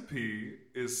recipe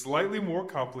is slightly more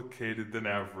complicated than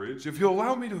average. If you'll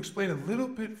allow me to explain a little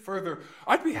bit further,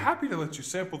 I'd be happy to let you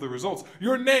sample the results.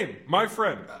 Your name, my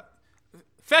friend.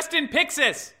 Festin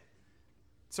Pixis.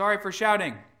 Sorry for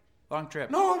shouting. Long trip.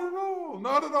 No,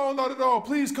 not at all.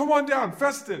 Please, come on down.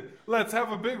 Festin, let's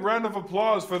have a big round of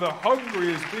applause for the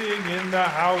hungriest being in the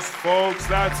house, folks.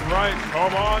 That's right.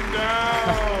 Come on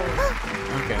down.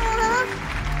 Okay.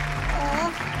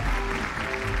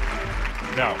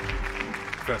 Now,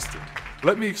 Festin,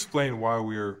 let me explain why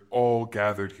we are all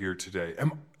gathered here today.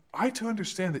 Am I to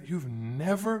understand that you've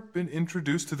never been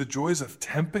introduced to the joys of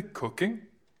Tempic cooking?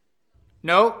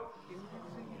 No,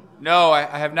 I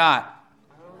have not.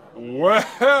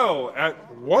 Well,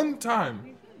 at one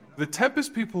time, the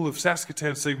Tempest people of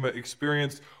Saskatoon Sigma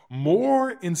experienced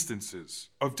more instances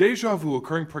of deja vu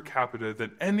occurring per capita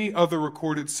than any other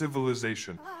recorded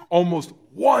civilization. Almost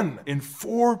 1 in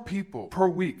 4 people per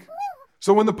week.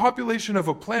 So when the population of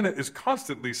a planet is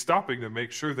constantly stopping to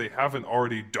make sure they haven't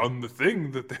already done the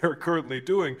thing that they're currently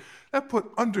doing, that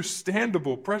put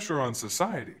understandable pressure on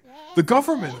society. The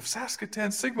government of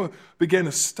Saskatoon Sigma began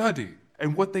a study,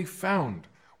 and what they found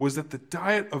was that the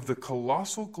diet of the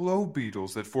colossal glow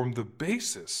beetles that formed the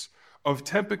basis of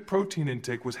Tempic protein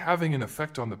intake was having an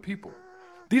effect on the people.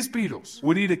 These beetles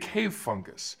would eat a cave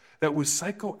fungus that was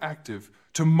psychoactive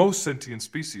to most sentient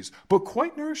species, but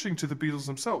quite nourishing to the beetles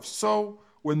themselves. So,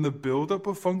 when the buildup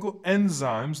of fungal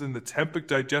enzymes in the Tempic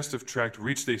digestive tract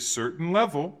reached a certain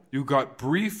level, you got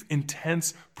brief,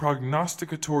 intense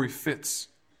prognosticatory fits.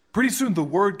 Pretty soon the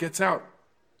word gets out,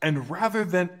 and rather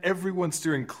than everyone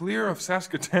steering clear of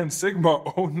Saskatoon Sigma,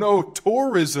 oh no,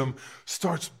 tourism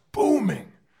starts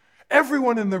booming.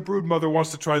 Everyone and their broodmother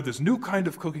wants to try this new kind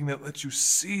of cooking that lets you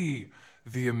see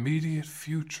the immediate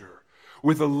future.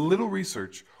 With a little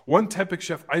research, one Tempic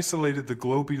chef isolated the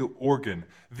glow beetle organ,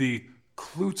 the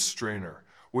Klutz strainer,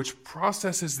 which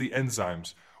processes the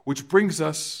enzymes, which brings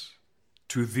us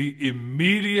to the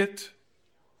immediate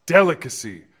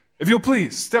delicacy. If you'll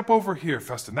please, step over here,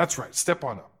 Festin. That's right, step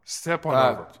on up. Step on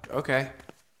over. Okay.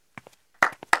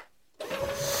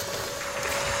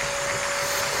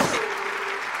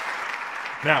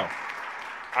 Now,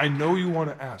 I know you want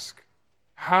to ask,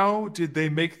 how did they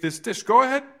make this dish? Go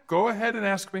ahead and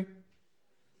ask me.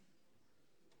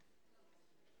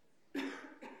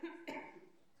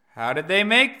 How did they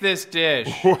make this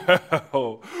dish?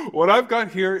 Well, what I've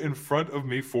got here in front of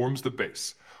me forms the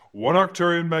base. 1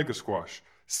 Arcturian mega squash,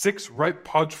 6 ripe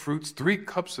podge fruits, 3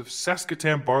 cups of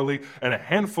Saskatoon barley, and a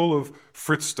handful of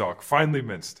Fritz stock, finely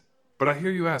minced. But I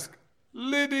hear you ask,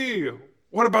 Liddy,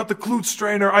 what about the Klutz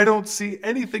strainer? I don't see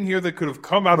anything here that could have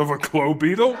come out of a glow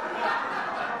beetle.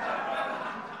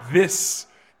 This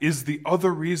is the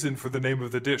other reason for the name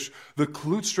of the dish. The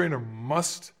Klutz strainer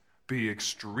must be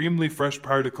extremely fresh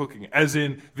prior to cooking, as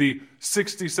in the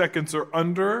 60 seconds or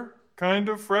under kind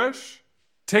of fresh.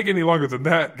 Take any longer than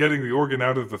that, getting the organ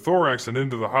out of the thorax and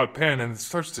into the hot pan, and it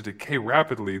starts to decay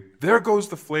rapidly. There goes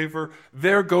the flavor,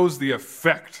 there goes the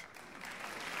effect.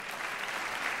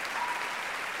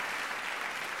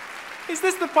 Is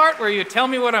this the part where you tell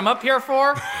me what I'm up here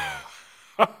for?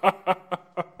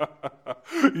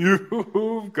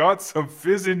 You've got some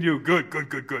fizz in you. Good.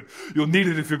 You'll need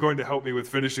it if you're going to help me with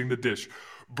finishing the dish.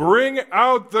 Bring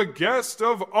out the guest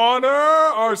of honor,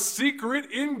 our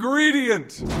secret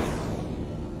ingredient.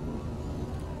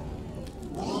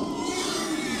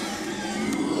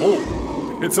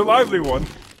 Oh, it's a lively one.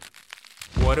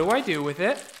 What do I do with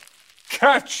it?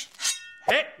 Catch!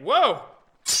 Hey, whoa!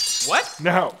 What?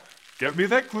 Now, get me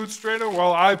that Klutz strainer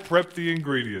while I prep the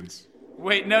ingredients.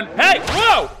 Wait, no. Hey,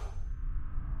 whoa!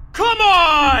 Come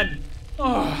on!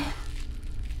 Oh.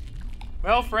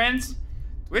 Well, friends,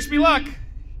 wish me luck.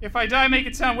 If I die, make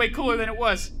it sound way cooler than it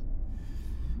was.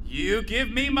 You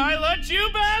give me my lunch, you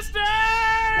bastard!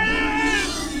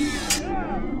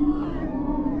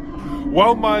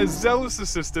 While my zealous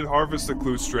assistant harvests the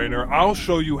Klutz strainer, I'll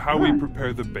show you how we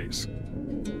prepare the base.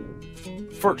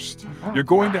 First, you're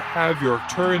going to have your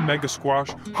Arcturian mega squash.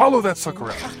 Hollow that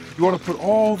sucker out. You want to put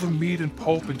all the meat and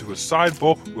pulp into a side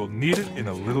bowl. We'll need it in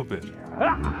a little bit.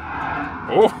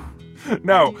 Oh,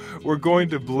 now we're going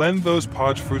to blend those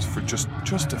podge fruits for just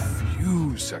a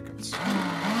few seconds.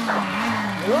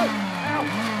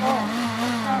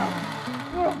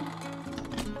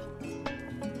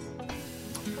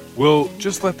 We'll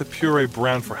just let the puree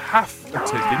brown for half a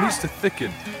tick. It needs to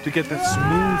thicken to get that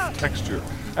smooth texture.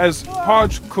 As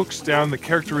Podge cooks down, the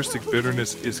characteristic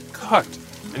bitterness is cut,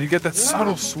 and you get that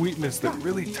subtle sweetness that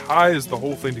really ties the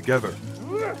whole thing together.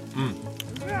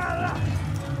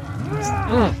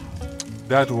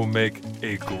 That will make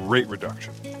a great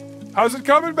reduction. How's it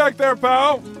coming back there,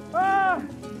 pal?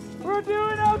 We're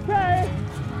doing okay.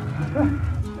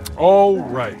 All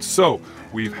right, so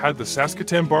we've had the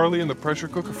Saskatoon barley in the pressure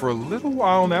cooker for a little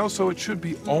while now, so it should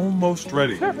be almost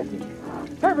ready.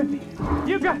 Turpentine.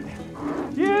 You got it.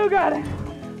 You got it.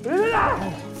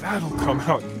 Oh, that'll come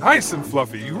out nice and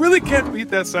fluffy. You really can't beat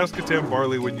that Saskatoon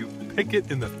barley when you pick it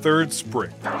in the third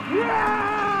spring.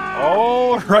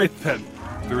 All right then.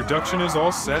 The reduction is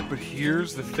all set, but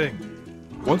here's the thing.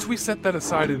 Once we set that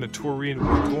aside in a tureen,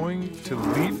 we're going to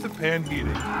leave the pan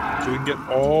heating so we can get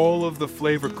all of the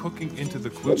flavor cooking into the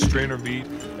Klute strainer meat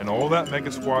and all that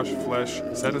mega squash flesh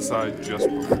set aside just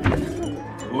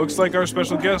before. Looks like our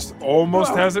special guest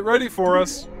almost has it ready for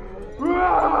us.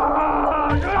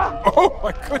 Oh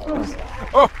my goodness!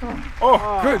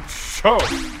 Oh, good show!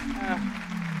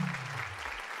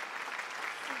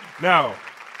 Now,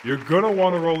 you're gonna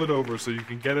want to roll it over so you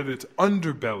can get at its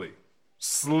underbelly.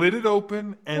 Slit it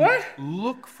open and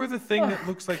look for the thing that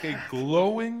looks like a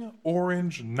glowing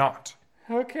orange knot.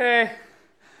 Okay.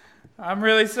 I'm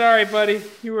really sorry, buddy.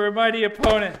 You were a mighty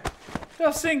opponent.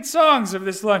 They'll sing songs of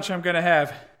this lunch I'm gonna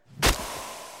have.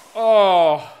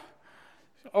 Oh.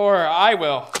 Or I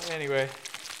will. Anyway.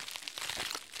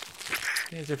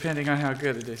 Depending on how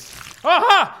good it is.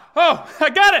 Aha! Oh, I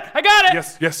got it!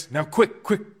 Yes. Now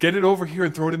quick. Get it over here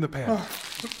and throw it in the pan.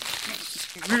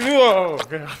 Oh,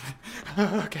 God.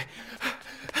 Okay.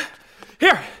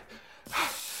 Here.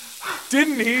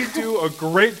 Didn't he do a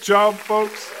great job,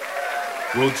 folks?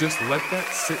 We'll just let that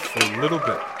sit for a little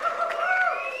bit.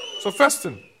 So,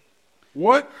 Feston,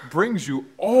 what brings you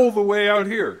all the way out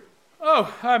here?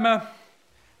 Oh,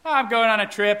 I'm going on a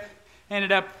trip.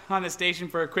 Ended up on the station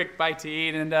for a quick bite to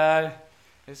eat, and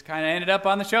just kind of ended up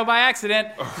on the show by accident.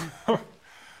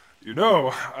 You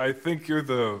know, I think you're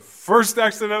the first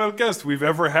accidental guest we've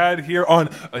ever had here on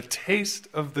A Taste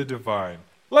of the Divine.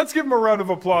 Let's give him a round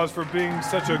of applause for being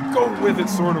such a go-with-it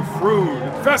sort of fruit.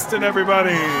 Feston,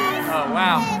 everybody! Oh,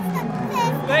 wow.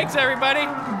 Thanks, everybody.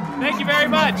 Thank you very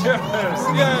much. Yes.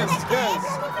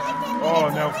 Oh,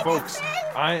 now, folks,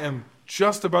 I am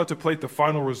just about to plate the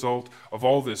final result of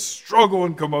all this struggle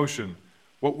and commotion.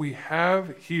 What we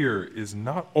have here is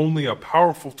not only a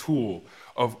powerful tool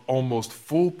of almost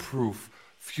foolproof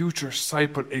future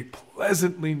sight, but a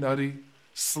pleasantly nutty,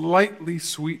 slightly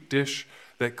sweet dish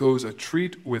that goes a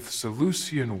treat with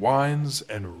Seleucian wines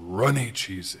and runny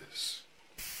cheeses.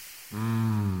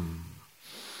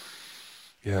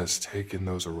 Yes, take in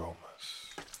those aromas.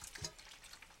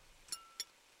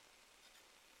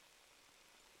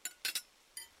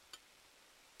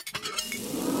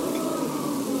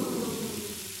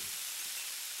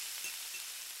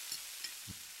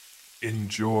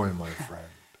 Enjoy, my friend.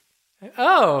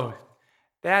 Oh,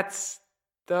 that's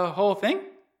the whole thing?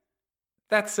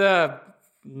 That's,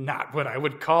 not what I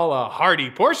would call a hearty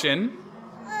portion.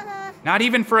 Not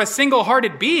even for a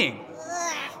single-hearted being.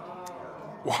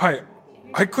 Why,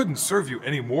 I couldn't serve you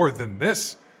any more than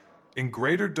this. In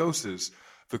greater doses,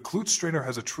 the Klute strainer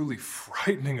has a truly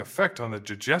frightening effect on the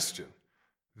digestion.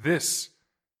 This,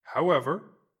 however,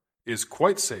 is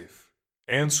quite safe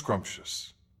and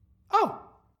scrumptious. Oh.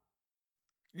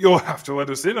 You'll have to let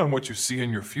us in on what you see in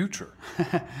your future.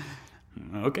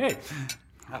 Okay.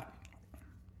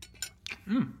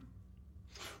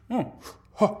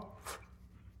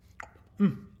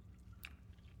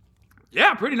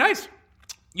 Yeah, pretty nice.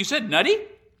 You said nutty?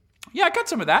 Yeah, I got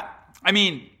some of that. I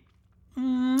mean,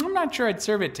 I'm not sure I'd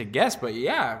serve it to guests, but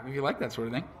yeah, if you like that sort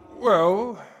of thing.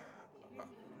 Well,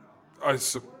 I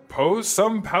suppose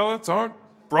some palates aren't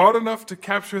broad enough to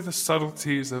capture the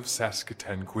subtleties of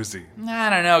Saskatoon cuisine. I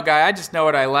don't know, guy. I just know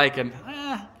what I like, and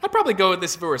I'd probably go with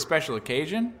this if it were a special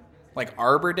occasion, like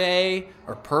Arbor Day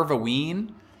or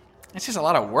Purvaween. It's just a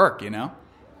lot of work, you know?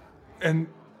 And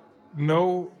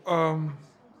no,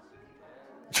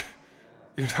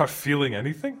 you're not feeling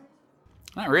anything?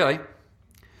 Not really.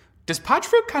 Does podge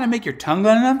fruit kind of make your tongue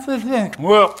run enough for the thing?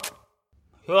 Well,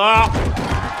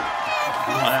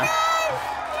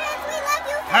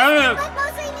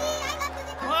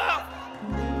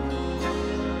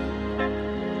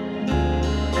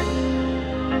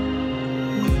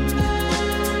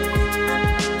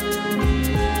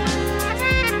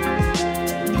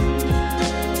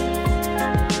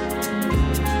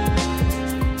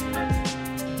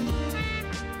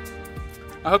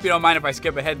 hope you don't mind if I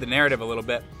skip ahead the narrative a little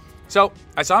bit. So,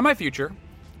 I saw my future,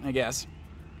 I guess,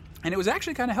 and it was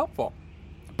actually kind of helpful.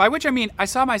 By which I mean, I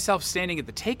saw myself standing at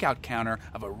the takeout counter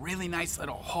of a really nice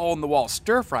little hole-in-the-wall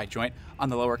stir-fry joint on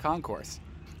the lower concourse.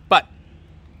 But,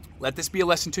 let this be a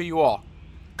lesson to you all.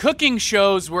 Cooking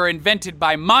shows were invented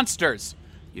by monsters.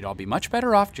 You'd all be much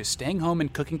better off just staying home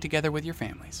and cooking together with your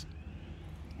families.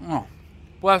 Oh,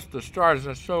 bless the stars,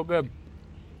 that's so good.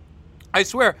 I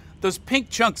swear, those pink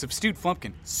chunks of stewed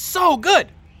flumpkin, so good!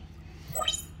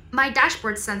 My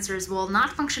dashboard sensors will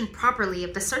not function properly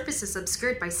if the surface is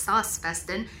obscured by sauce,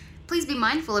 Festin. Please be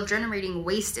mindful of generating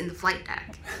waste in the flight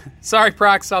deck. Sorry,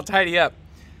 Prox, I'll tidy up.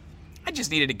 I just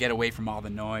needed to get away from all the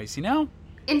noise, you know?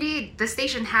 Indeed, the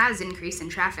station has increased in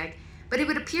traffic, but it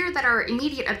would appear that our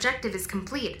immediate objective is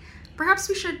complete. Perhaps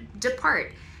we should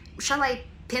depart. Shall I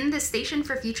pin this station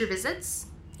for future visits?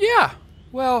 Yeah,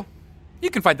 well, you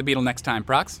can fight the beetle next time,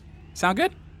 Prox. Sound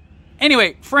good?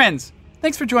 Anyway, friends,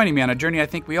 thanks for joining me on a journey I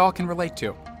think we all can relate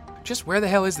to. Just where the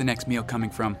hell is the next meal coming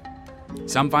from?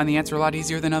 Some find the answer a lot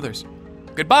easier than others.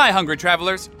 Goodbye, hungry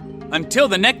travelers. Until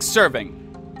the next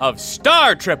serving of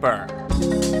Star Tripper.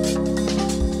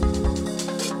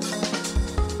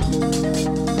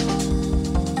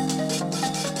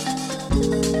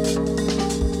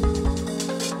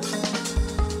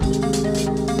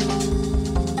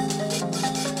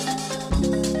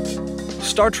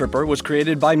 Star Tripper was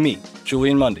created by me,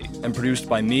 Julian Mundy, and produced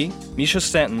by me, Misha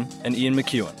Stanton, and Ian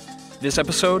McEwen. This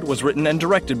episode was written and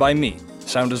directed by me,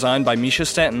 sound designed by Misha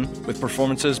Stanton, with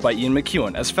performances by Ian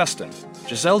McEwen as Festin,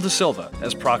 Giselle De Silva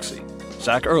as Proxy,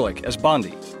 Zach Ehrlich as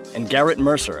Bondi, and Garrett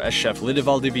Mercer as Chef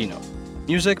Lidival Divino.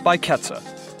 Music by Ketsa.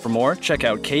 For more, check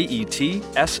out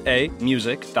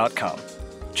ketsamusic.com.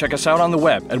 Check us out on the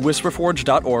web at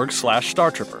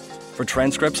whisperforge.org/StarTripper for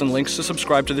transcripts and links to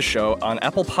subscribe to the show on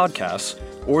Apple Podcasts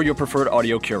or your preferred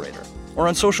audio curator, or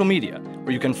on social media,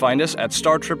 where you can find us at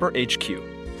Star Tripper HQ.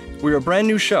 We're a brand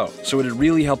new show, so it'd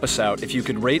really help us out if you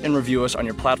could rate and review us on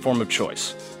your platform of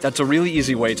choice. That's a really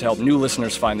easy way to help new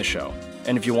listeners find the show.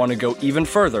 And if you want to go even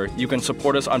further, you can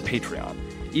support us on Patreon.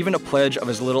 Even a pledge of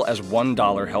as little as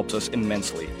 $1 helps us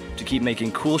immensely to keep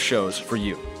making cool shows for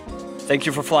you. Thank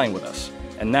you for flying with us.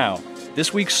 And now,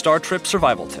 this week's Star Trip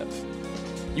survival tip.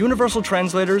 Universal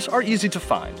translators are easy to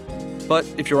find, but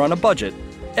if you're on a budget,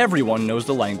 everyone knows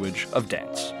the language of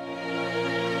dance.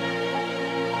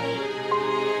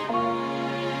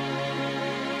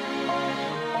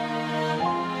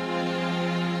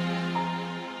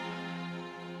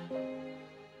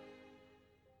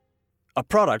 A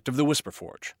product of the Whisper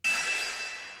Forge.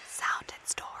 Sound and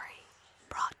story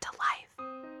brought to life.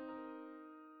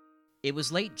 It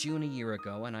was late June a year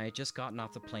ago, and I had just gotten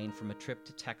off the plane from a trip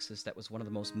to Texas that was one of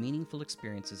the most meaningful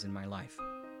experiences in my life.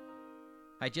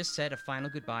 I just said a final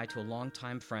goodbye to a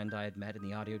longtime friend I had met in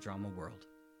the audio drama world,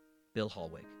 Bill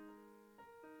Hallwig.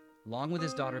 Along with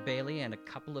his daughter Bailey and a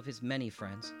couple of his many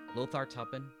friends, Lothar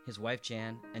Tuppen, his wife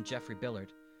Jan, and Jeffrey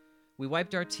Billard, we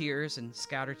wiped our tears and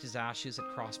scattered his ashes at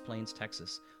Cross Plains,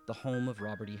 Texas, the home of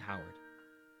Robert E. Howard.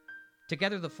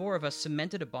 Together, the four of us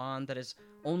cemented a bond that has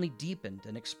only deepened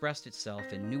and expressed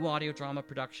itself in new audio drama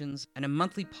productions and a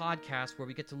monthly podcast where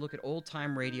we get to look at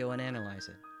old-time radio and analyze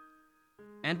it.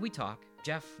 And we talk,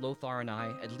 Jeff, Lothar, and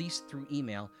I, at least through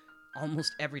email,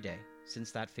 almost every day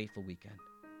since that fateful weekend.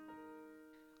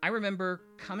 I remember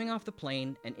coming off the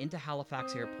plane and into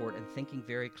Halifax Airport and thinking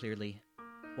very clearly,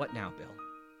 what now, Bill?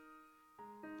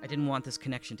 I didn't want this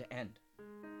connection to end.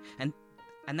 And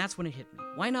that's when it hit me.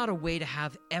 Why not a way to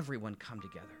have everyone come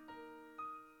together?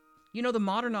 You know, the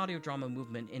modern audio drama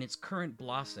movement in its current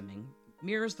blossoming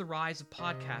mirrors the rise of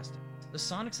podcasting. The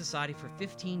Sonic Society for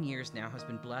 15 years now has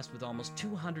been blessed with almost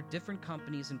 200 different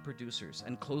companies and producers,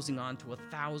 and closing on to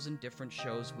 1,000 different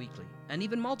shows weekly, and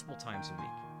even multiple times a week.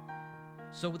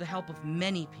 So with the help of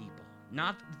many people,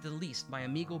 not the least my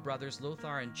amigo brothers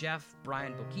Lothar and Jeff,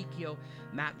 Brian Bokikio,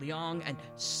 Matt Leong, and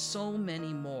so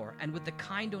many more, and with the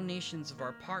kind donations of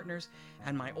our partners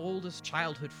and my oldest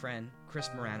childhood friend, Chris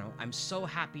Morano, I'm so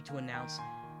happy to announce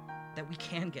that we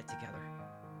can get together.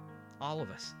 All of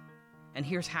us. And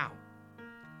here's how.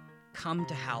 Come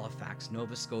to Halifax,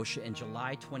 Nova Scotia in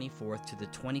July 24th to the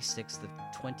 26th of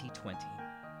 2020,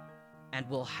 and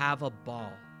we'll have a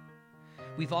ball.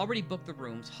 We've already booked the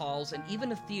rooms, halls, and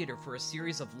even a theater for a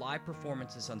series of live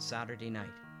performances on Saturday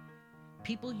night.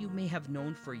 People you may have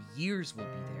known for years will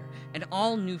be there, and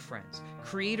all new friends,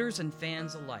 creators and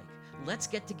fans alike. Let's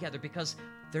get together because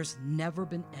there's never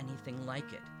been anything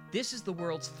like it. This is the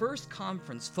world's first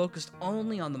conference focused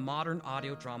only on the modern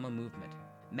audio drama movement.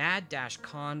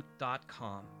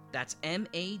 mad-con.com. That's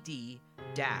mad-con.com.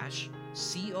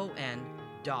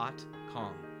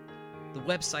 The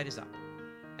website is up,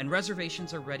 and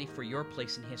reservations are ready for your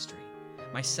place in history.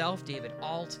 Myself, David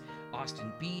Alt,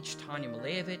 Austin Beach, Tanya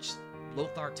Malevich,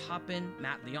 Lothar Tuppen,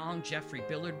 Matt Leong, Jeffrey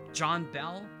Billard, John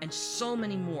Bell, and so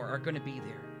many more are going to be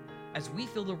there. As we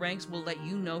fill the ranks, we'll let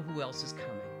you know who else is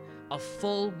coming. A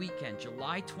full weekend,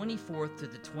 July 24th to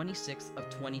the 26th of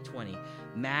 2020.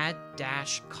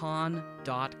 mad-con.com.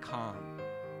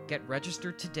 Get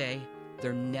registered today.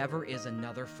 There never is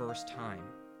another first time.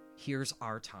 Here's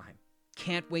our time.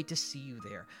 Can't wait to see you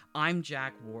there. I'm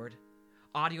Jack Ward.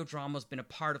 Audio drama's been a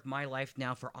part of my life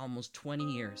now for almost 20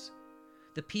 years.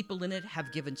 The people in it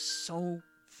have given so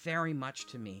very much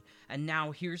to me, and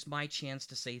now here's my chance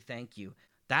to say thank you.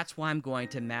 That's why I'm going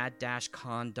to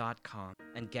mad-con.com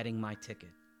and getting my ticket.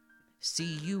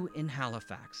 See you in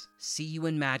Halifax. See you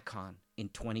in MadCon in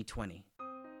 2020.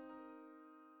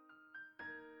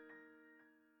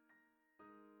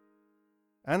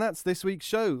 And that's this week's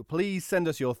show. Please send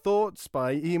us your thoughts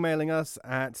by emailing us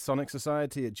at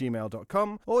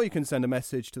sonicsociety@gmail.com, or you can send a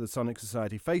message to the Sonic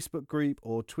Society Facebook group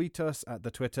or tweet us at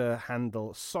the Twitter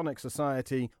handle Sonic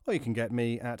Society, or you can get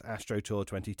me at AstroTour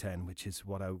 2010, which is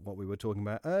what we were talking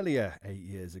about earlier 8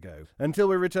 years ago. Until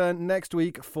we return next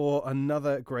week for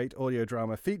another great audio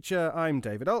drama feature, I'm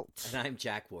David Alt. And I'm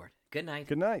Jack Ward. Good night.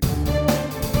 Good night.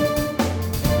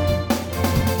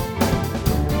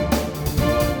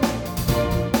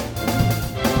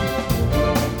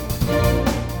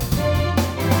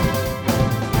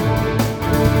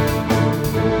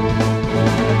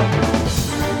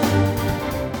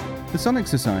 The Sonic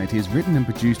Society is written and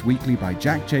produced weekly by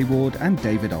Jack J. Ward and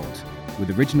David Alt,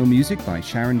 with original music by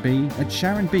Sharon B. at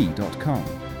sharonb.com.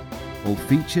 All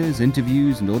features,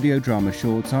 interviews, and audio drama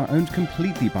shorts are owned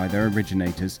completely by their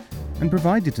originators and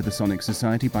provided to the Sonic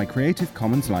Society by Creative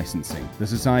Commons licensing. The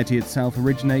Society itself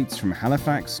originates from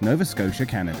Halifax, Nova Scotia,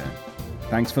 Canada.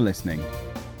 Thanks for listening.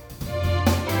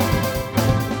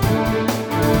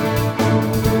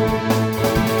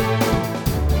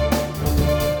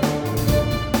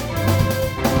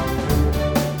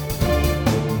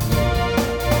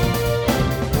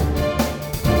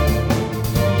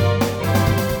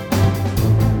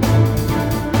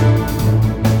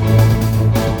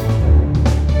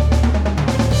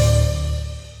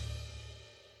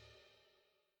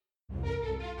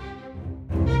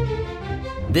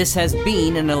 This has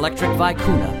been an Electric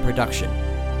Vicuna production.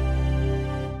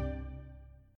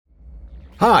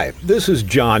 Hi, this is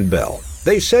John Bell.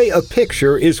 They say a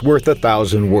picture is worth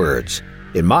 1,000 words.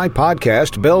 In my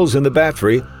podcast, Bells in the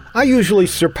Battery, I usually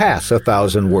surpass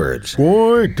 1,000 words.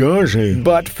 Boy, does he.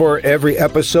 But for every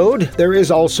episode, there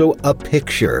is also a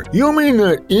picture. You mean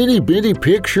that itty-bitty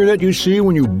picture that you see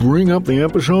when you bring up the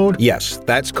episode? Yes,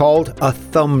 that's called a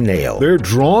thumbnail. They're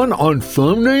drawn on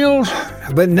thumbnails?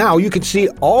 But now you can see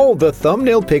all the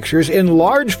thumbnail pictures in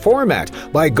large format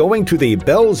by going to the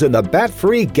Bells in the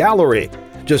Bat-Free gallery.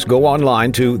 Just go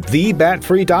online to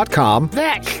thebatfree.com.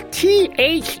 That's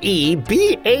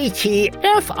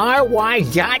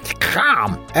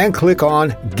THEBATFRY.com. And click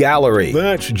on Gallery.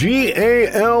 That's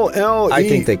GALLE. I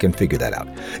think they can figure that out.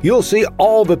 You'll see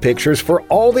all the pictures for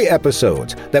all the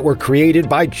episodes that were created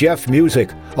by Jeff Music,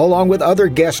 along with other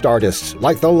guest artists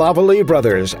like the Lavalley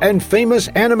Brothers and famous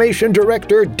animation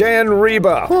director Dan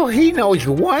Reba. Oh, he knows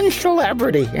one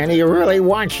celebrity, and he really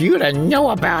wants you to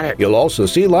know about it. You'll also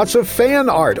see lots of fan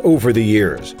art over the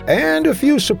years, and a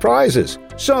few surprises.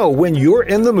 So when you're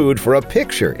in the mood for a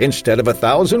picture instead of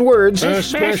 1,000 words,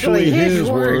 especially his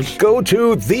words, go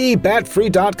to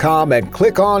thebatfree.com and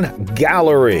click on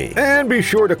Gallery. And be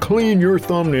sure to clean your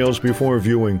thumbnails before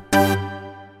viewing.